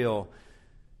Israel.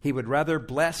 He would rather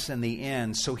bless in the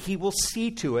end. So he will see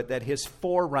to it that his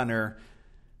forerunner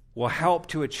will help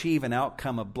to achieve an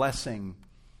outcome of blessing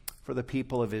for the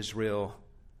people of Israel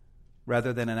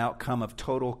rather than an outcome of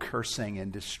total cursing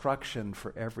and destruction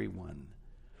for everyone.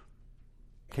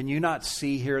 Can you not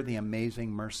see here the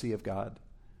amazing mercy of God?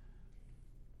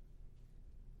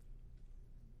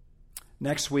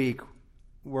 Next week,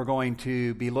 we're going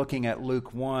to be looking at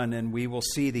Luke 1, and we will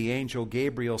see the angel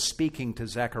Gabriel speaking to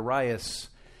Zacharias.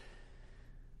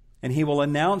 And he will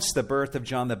announce the birth of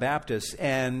John the Baptist.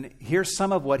 And here's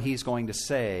some of what he's going to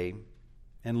say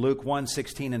in Luke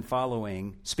 1:16 and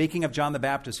following. Speaking of John the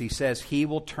Baptist, he says, he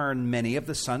will turn many of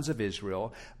the sons of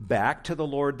Israel back to the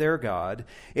Lord their God.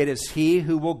 It is he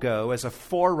who will go as a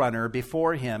forerunner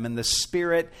before him in the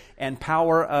spirit and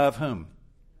power of whom?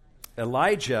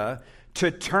 Elijah,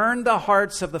 to turn the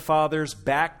hearts of the fathers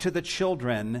back to the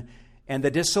children and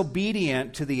the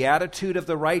disobedient to the attitude of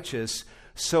the righteous,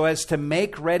 so as to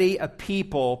make ready a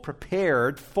people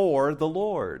prepared for the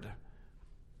Lord.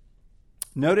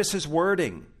 Notice his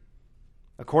wording.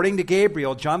 According to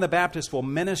Gabriel, John the Baptist will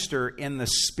minister in the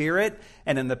spirit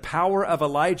and in the power of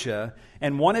Elijah,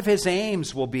 and one of his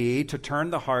aims will be to turn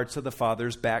the hearts of the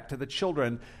fathers back to the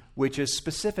children, which is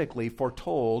specifically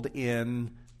foretold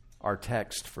in our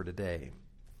text for today.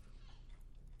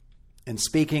 In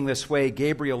speaking this way,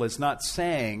 Gabriel is not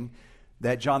saying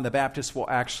that John the Baptist will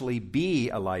actually be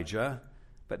Elijah,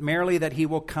 but merely that he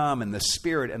will come in the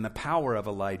spirit and the power of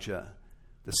Elijah.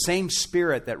 The same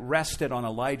spirit that rested on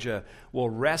Elijah will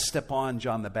rest upon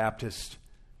John the Baptist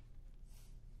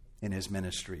in his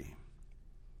ministry.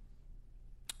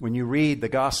 When you read the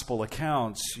gospel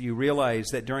accounts, you realize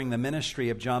that during the ministry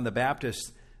of John the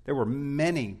Baptist, there were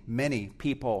many, many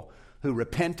people who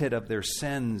repented of their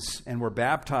sins and were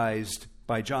baptized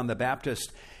by John the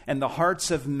Baptist. And the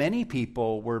hearts of many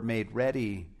people were made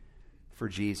ready for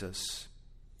Jesus.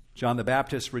 John the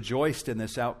Baptist rejoiced in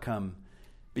this outcome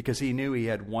because he knew he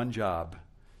had one job,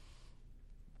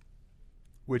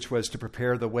 which was to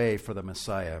prepare the way for the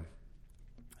Messiah,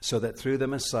 so that through the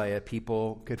Messiah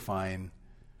people could find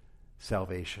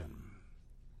salvation.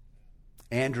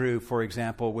 Andrew, for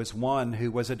example, was one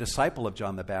who was a disciple of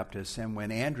John the Baptist, and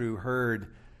when Andrew heard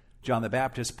John the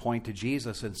Baptist point to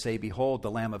Jesus and say, "Behold,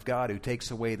 the Lamb of God who takes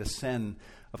away the sin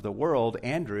of the world,"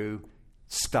 Andrew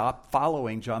stopped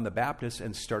following John the Baptist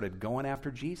and started going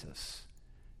after Jesus.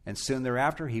 And soon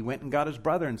thereafter, he went and got his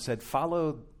brother and said,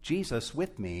 "Follow Jesus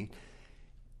with me."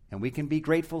 And we can be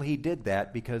grateful he did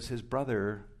that because his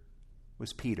brother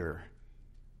was Peter.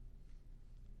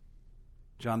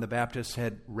 John the Baptist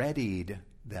had readied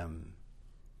them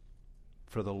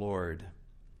for the Lord.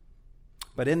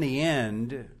 But in the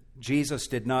end, Jesus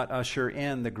did not usher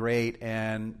in the great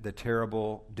and the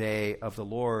terrible day of the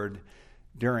Lord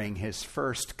during his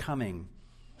first coming,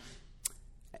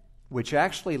 which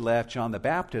actually left John the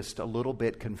Baptist a little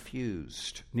bit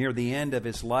confused. Near the end of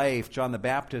his life, John the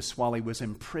Baptist, while he was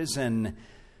in prison,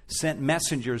 sent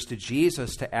messengers to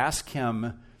Jesus to ask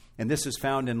him, and this is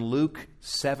found in Luke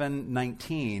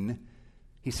 7:19.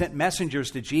 He sent messengers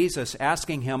to Jesus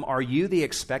asking him, "Are you the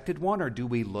expected one, or do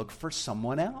we look for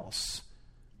someone else?"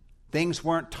 Things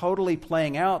weren't totally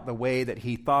playing out the way that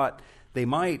he thought they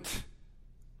might.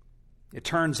 It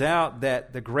turns out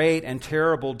that the great and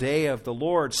terrible day of the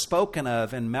Lord spoken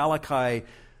of in Malachi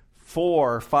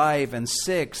 4, 5, and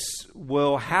 6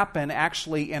 will happen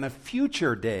actually in a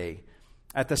future day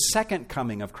at the second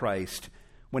coming of Christ,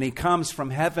 when he comes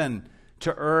from heaven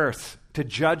to earth to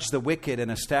judge the wicked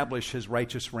and establish his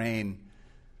righteous reign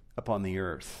upon the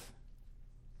earth.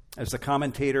 As the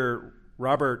commentator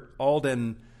Robert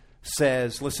Alden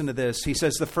says, listen to this, he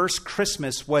says, "The first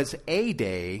Christmas was a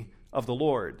day of the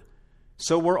Lord.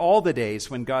 So were all the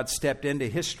days when God stepped into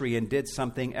history and did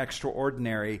something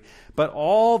extraordinary. But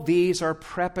all these are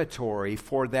preparatory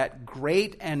for that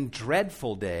great and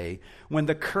dreadful day when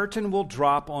the curtain will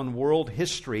drop on world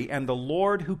history and the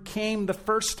Lord who came the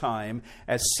first time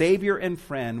as Savior and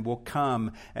friend will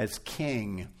come as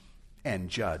King and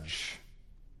Judge."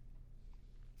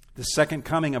 The second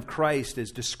coming of Christ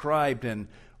is described in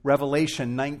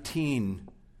Revelation 19.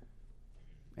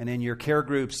 And in your care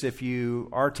groups, if you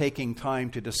are taking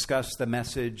time to discuss the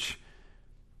message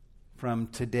from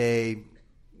today,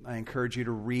 I encourage you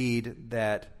to read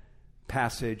that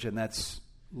passage, and that's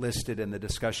listed in the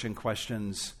discussion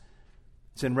questions.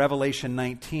 It's in Revelation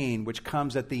 19, which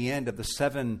comes at the end of the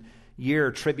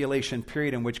 7-year tribulation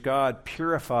period in which God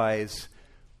purifies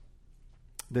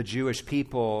the Jewish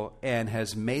people and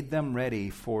has made them ready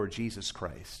for Jesus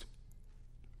Christ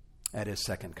at his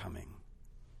second coming.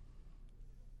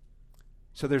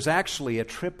 So there's actually a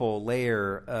triple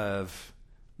layer of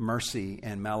mercy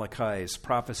in Malachi's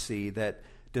prophecy that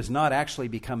does not actually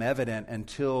become evident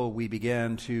until we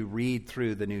begin to read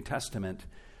through the New Testament.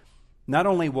 Not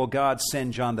only will God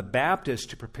send John the Baptist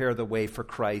to prepare the way for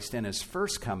Christ in his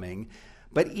first coming,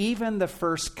 but even the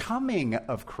first coming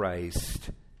of Christ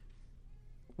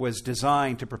was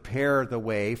designed to prepare the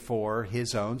way for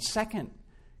his own second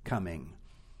coming.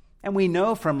 And we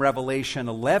know from Revelation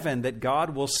 11 that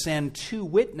God will send 2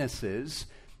 witnesses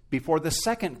before the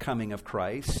second coming of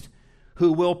Christ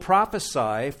who will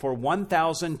prophesy for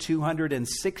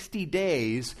 1,260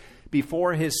 days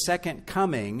before his second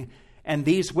coming. And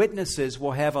these witnesses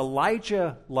will have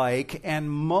Elijah-like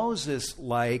and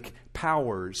Moses-like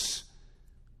powers,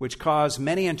 which cause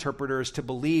many interpreters to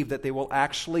believe that they will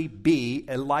actually be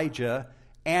Elijah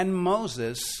and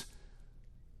Moses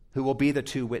who will be the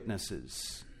 2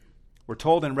 witnesses. We're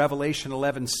told in Revelation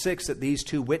 11:6 that these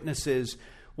 2 witnesses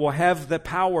will have the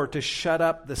power to shut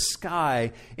up the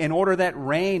sky in order that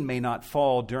rain may not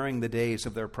fall during the days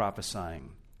of their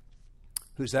prophesying.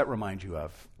 Who's that remind you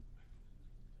of?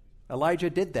 Elijah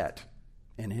did that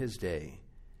in his day.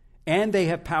 And they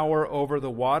have power over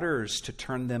the waters to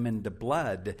turn them into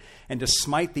blood and to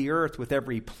smite the earth with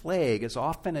every plague as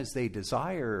often as they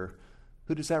desire.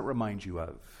 Who does that remind you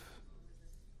of?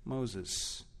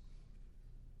 Moses.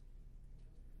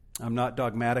 I'm not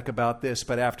dogmatic about this,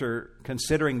 but after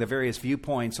considering the various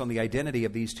viewpoints on the identity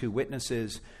of these 2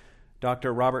 witnesses,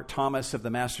 Dr. Robert Thomas of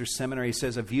the Master's Seminary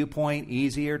says a viewpoint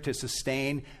easier to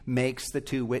sustain makes the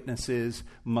 2 witnesses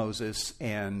Moses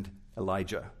and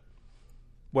Elijah.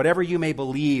 Whatever you may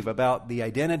believe about the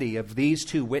identity of these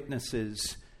 2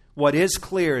 witnesses, what is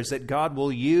clear is that God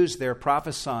will use their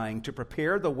prophesying to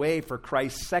prepare the way for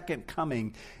Christ's second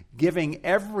coming, giving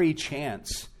every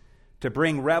chance to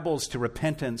bring rebels to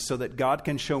repentance so that God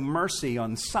can show mercy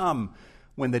on some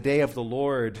when the day of the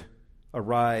Lord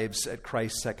arrives at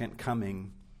Christ's second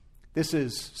coming. This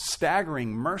is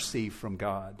staggering mercy from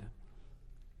God.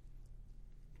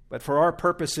 But for our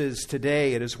purposes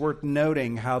today, it is worth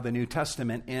noting how the New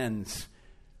Testament ends.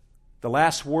 The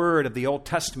last word of the Old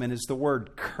Testament is the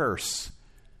word curse.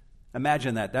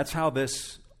 Imagine that. That's how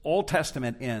this Old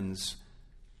Testament ends,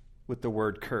 with the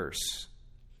word curse.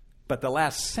 But the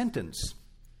last sentence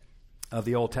of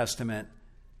the Old Testament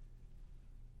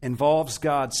involves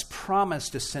God's promise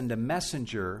to send a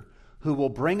messenger who will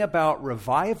bring about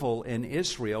revival in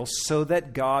Israel so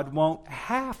that God won't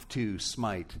have to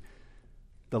smite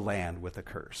the land with a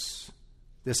curse.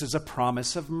 This is a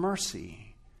promise of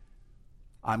mercy.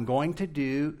 I'm going to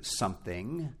do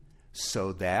something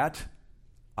so that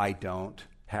I don't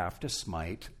have to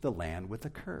smite the land with a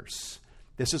curse.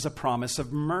 This is a promise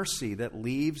of mercy that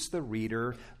leaves the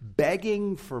reader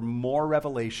begging for more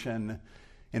revelation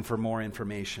and for more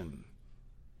information.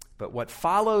 But what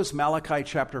follows Malachi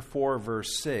chapter 4,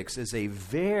 verse 6 is a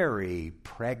very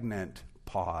pregnant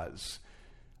pause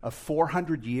of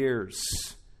 400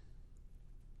 years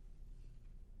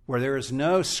where there is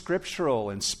no scriptural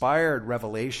inspired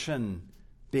revelation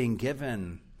being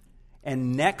given.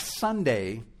 And next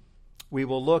Sunday, we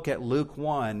will look at Luke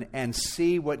 1 and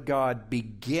see what God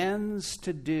begins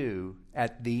to do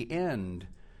at the end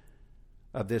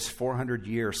of this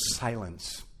 400-year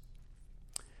silence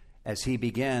as he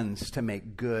begins to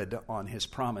make good on his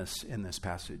promise in this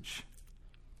passage.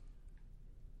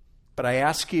 But I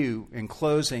ask you in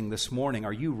closing this morning,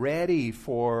 are you ready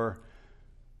for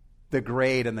the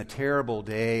great and the terrible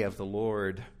day of the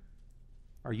Lord?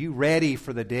 Are you ready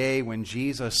for the day when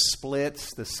Jesus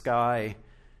splits the sky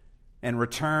and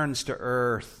returns to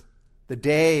earth? The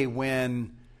day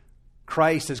when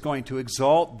Christ is going to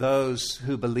exalt those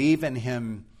who believe in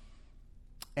him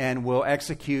and will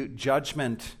execute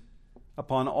judgment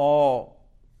upon all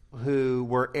who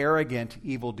were arrogant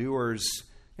evildoers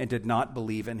and did not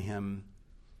believe in him.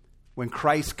 When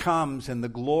Christ comes in the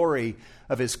glory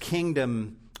of his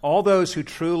kingdom, all those who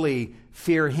truly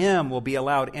fear him will be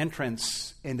allowed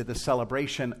entrance into the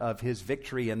celebration of his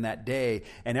victory in that day,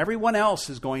 and everyone else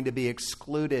is going to be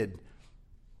excluded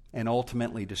and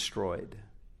ultimately destroyed.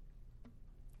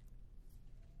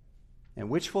 And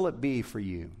which will it be for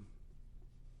you?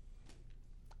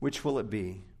 Which will it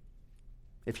be?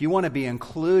 If you want to be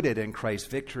included in Christ's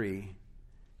victory,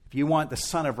 if you want the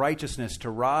Son of Righteousness to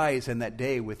rise in that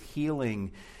day with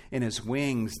healing in his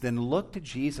wings, then look to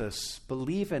Jesus,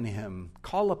 believe in him,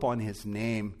 call upon his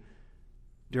name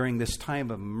during this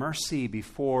time of mercy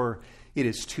before it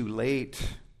is too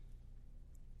late.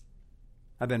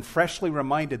 I've been freshly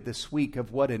reminded this week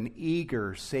of what an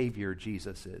eager Savior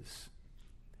Jesus is.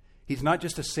 He's not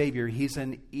just a Savior, he's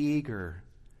an eager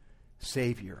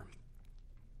Savior.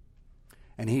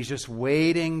 And he's just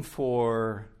waiting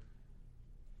for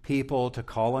people to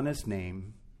call on his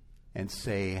name and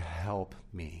say, "Help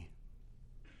me."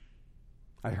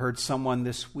 I heard someone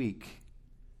this week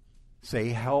say,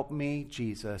 "Help me,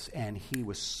 Jesus," and he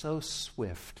was so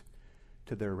swift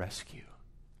to their rescue.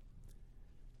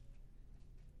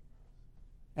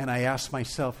 And I asked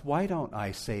myself, why don't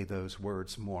I say those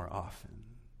words more often?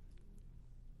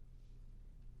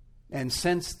 And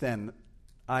since then,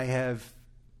 I've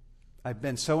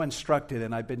been so instructed,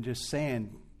 and I've been just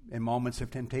saying in moments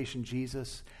of temptation,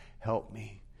 "Jesus, help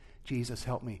me. Jesus,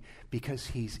 help me," because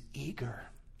he's eager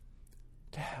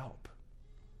to help.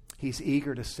 He's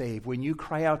eager to save. When you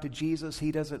cry out to Jesus,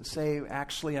 he doesn't say,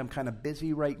 "Actually, I'm kind of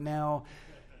busy right now.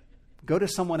 Go to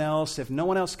someone else. If no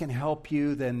one else can help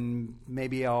you, then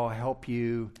maybe I'll help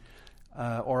you,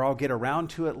 or I'll get around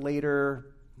to it later."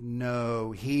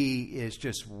 No, he is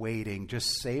just waiting.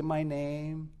 Just say my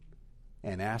name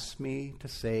and ask me to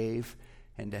save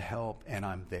and to help, and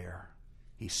I'm there.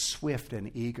 He's swift and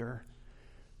eager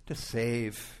to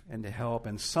save and to help.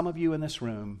 And some of you in this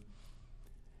room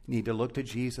need to look to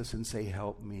Jesus and say,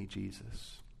 "Help me,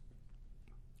 Jesus.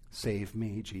 Save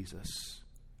me, Jesus."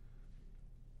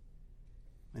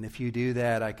 And if you do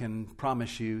that, I can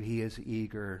promise you he is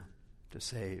eager to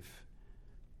save.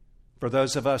 For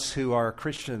those of us who are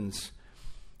Christians,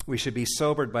 we should be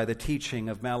sobered by the teaching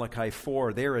of Malachi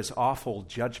 4. There is awful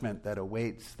judgment that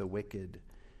awaits the wicked.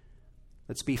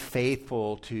 Let's be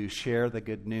faithful to share the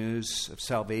good news of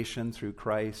salvation through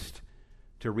Christ,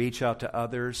 to reach out to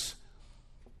others,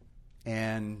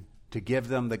 and to give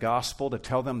them the gospel, to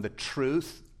tell them the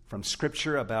truth from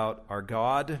Scripture about our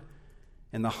God,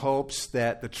 in the hopes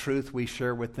that the truth we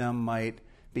share with them might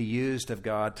be used of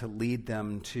God to lead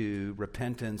them to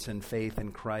repentance and faith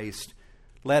in Christ.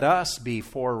 Let us be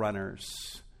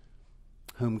forerunners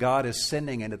whom God is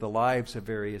sending into the lives of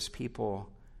various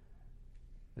people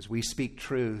as we speak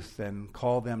truth and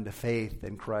call them to faith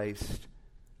in Christ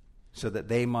so that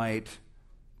they might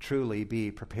truly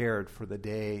be prepared for the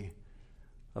day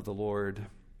of the Lord.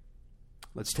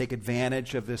 Let's take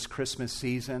advantage of this Christmas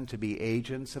season to be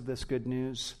agents of this good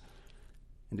news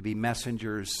and to be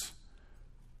messengers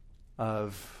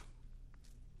of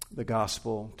the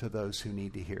gospel to those who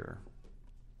need to hear.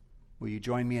 Will you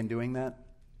join me in doing that?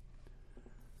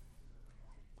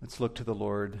 Let's look to the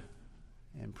Lord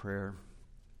in prayer.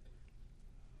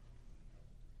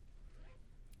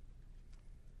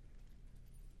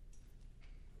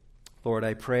 Lord,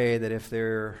 I pray that if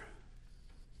there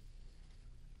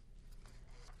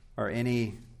are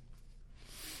any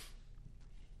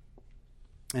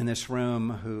in this room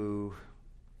who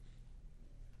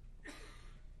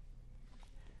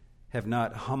have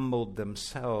not humbled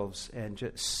themselves and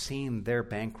just seen their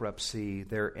bankruptcy,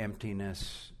 their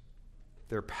emptiness,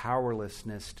 their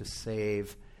powerlessness to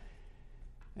save,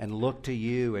 and looked to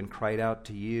you and cried out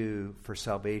to you for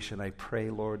salvation, I pray,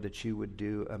 Lord, that you would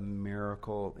do a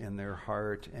miracle in their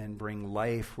heart and bring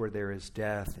life where there is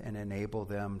death and enable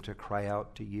them to cry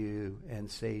out to you and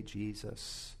say,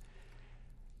 Jesus,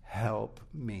 help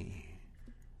me.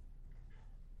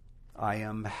 I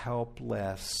am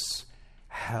helpless.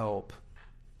 Help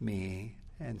me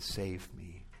and save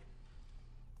me.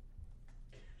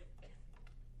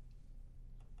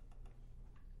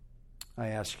 I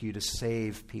ask you to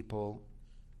save people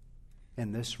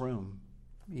in this room,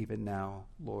 even now,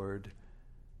 Lord,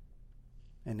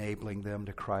 enabling them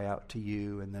to cry out to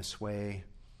you in this way.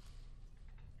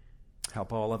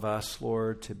 Help all of us,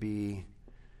 Lord, to be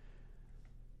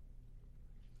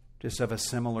just of a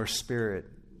similar spirit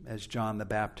as John the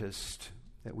Baptist,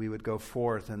 that we would go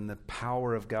forth in the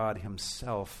power of God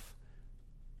himself,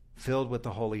 filled with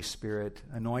the Holy Spirit,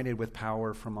 anointed with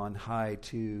power from on high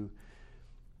to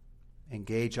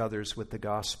engage others with the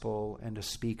gospel and to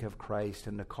speak of Christ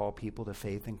and to call people to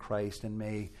faith in Christ. And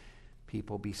may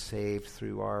people be saved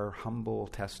through our humble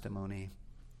testimony.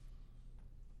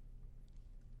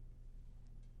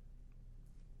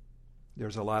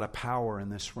 There's a lot of power in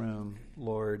this room,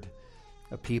 Lord,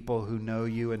 of people who know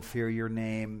you and fear your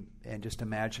name, and just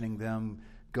imagining them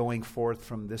going forth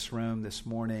from this room this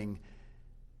morning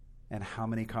and how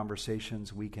many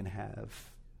conversations we can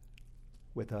have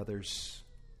with others.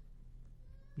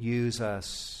 Use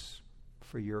us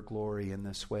for your glory in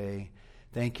this way.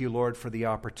 Thank you, Lord, for the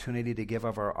opportunity to give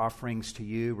of our offerings to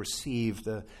you. Receive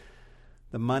the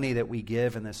money that we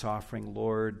give in this offering,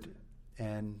 Lord,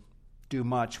 and do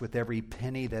much with every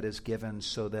penny that is given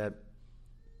so that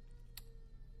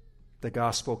the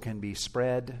gospel can be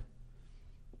spread,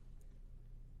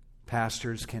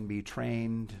 pastors can be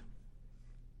trained,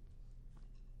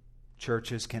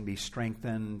 churches can be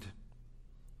strengthened,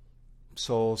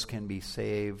 souls can be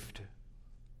saved,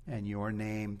 and your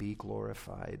name be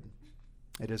glorified.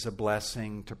 It is a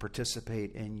blessing to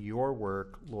participate in your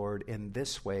work, Lord, in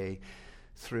this way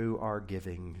through our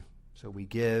giving. So we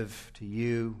give to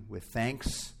you with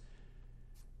thanks,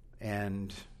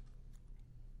 and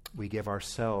we give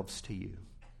ourselves to you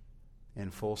in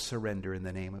full surrender in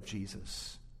the name of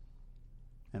Jesus.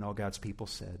 And all God's people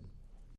said,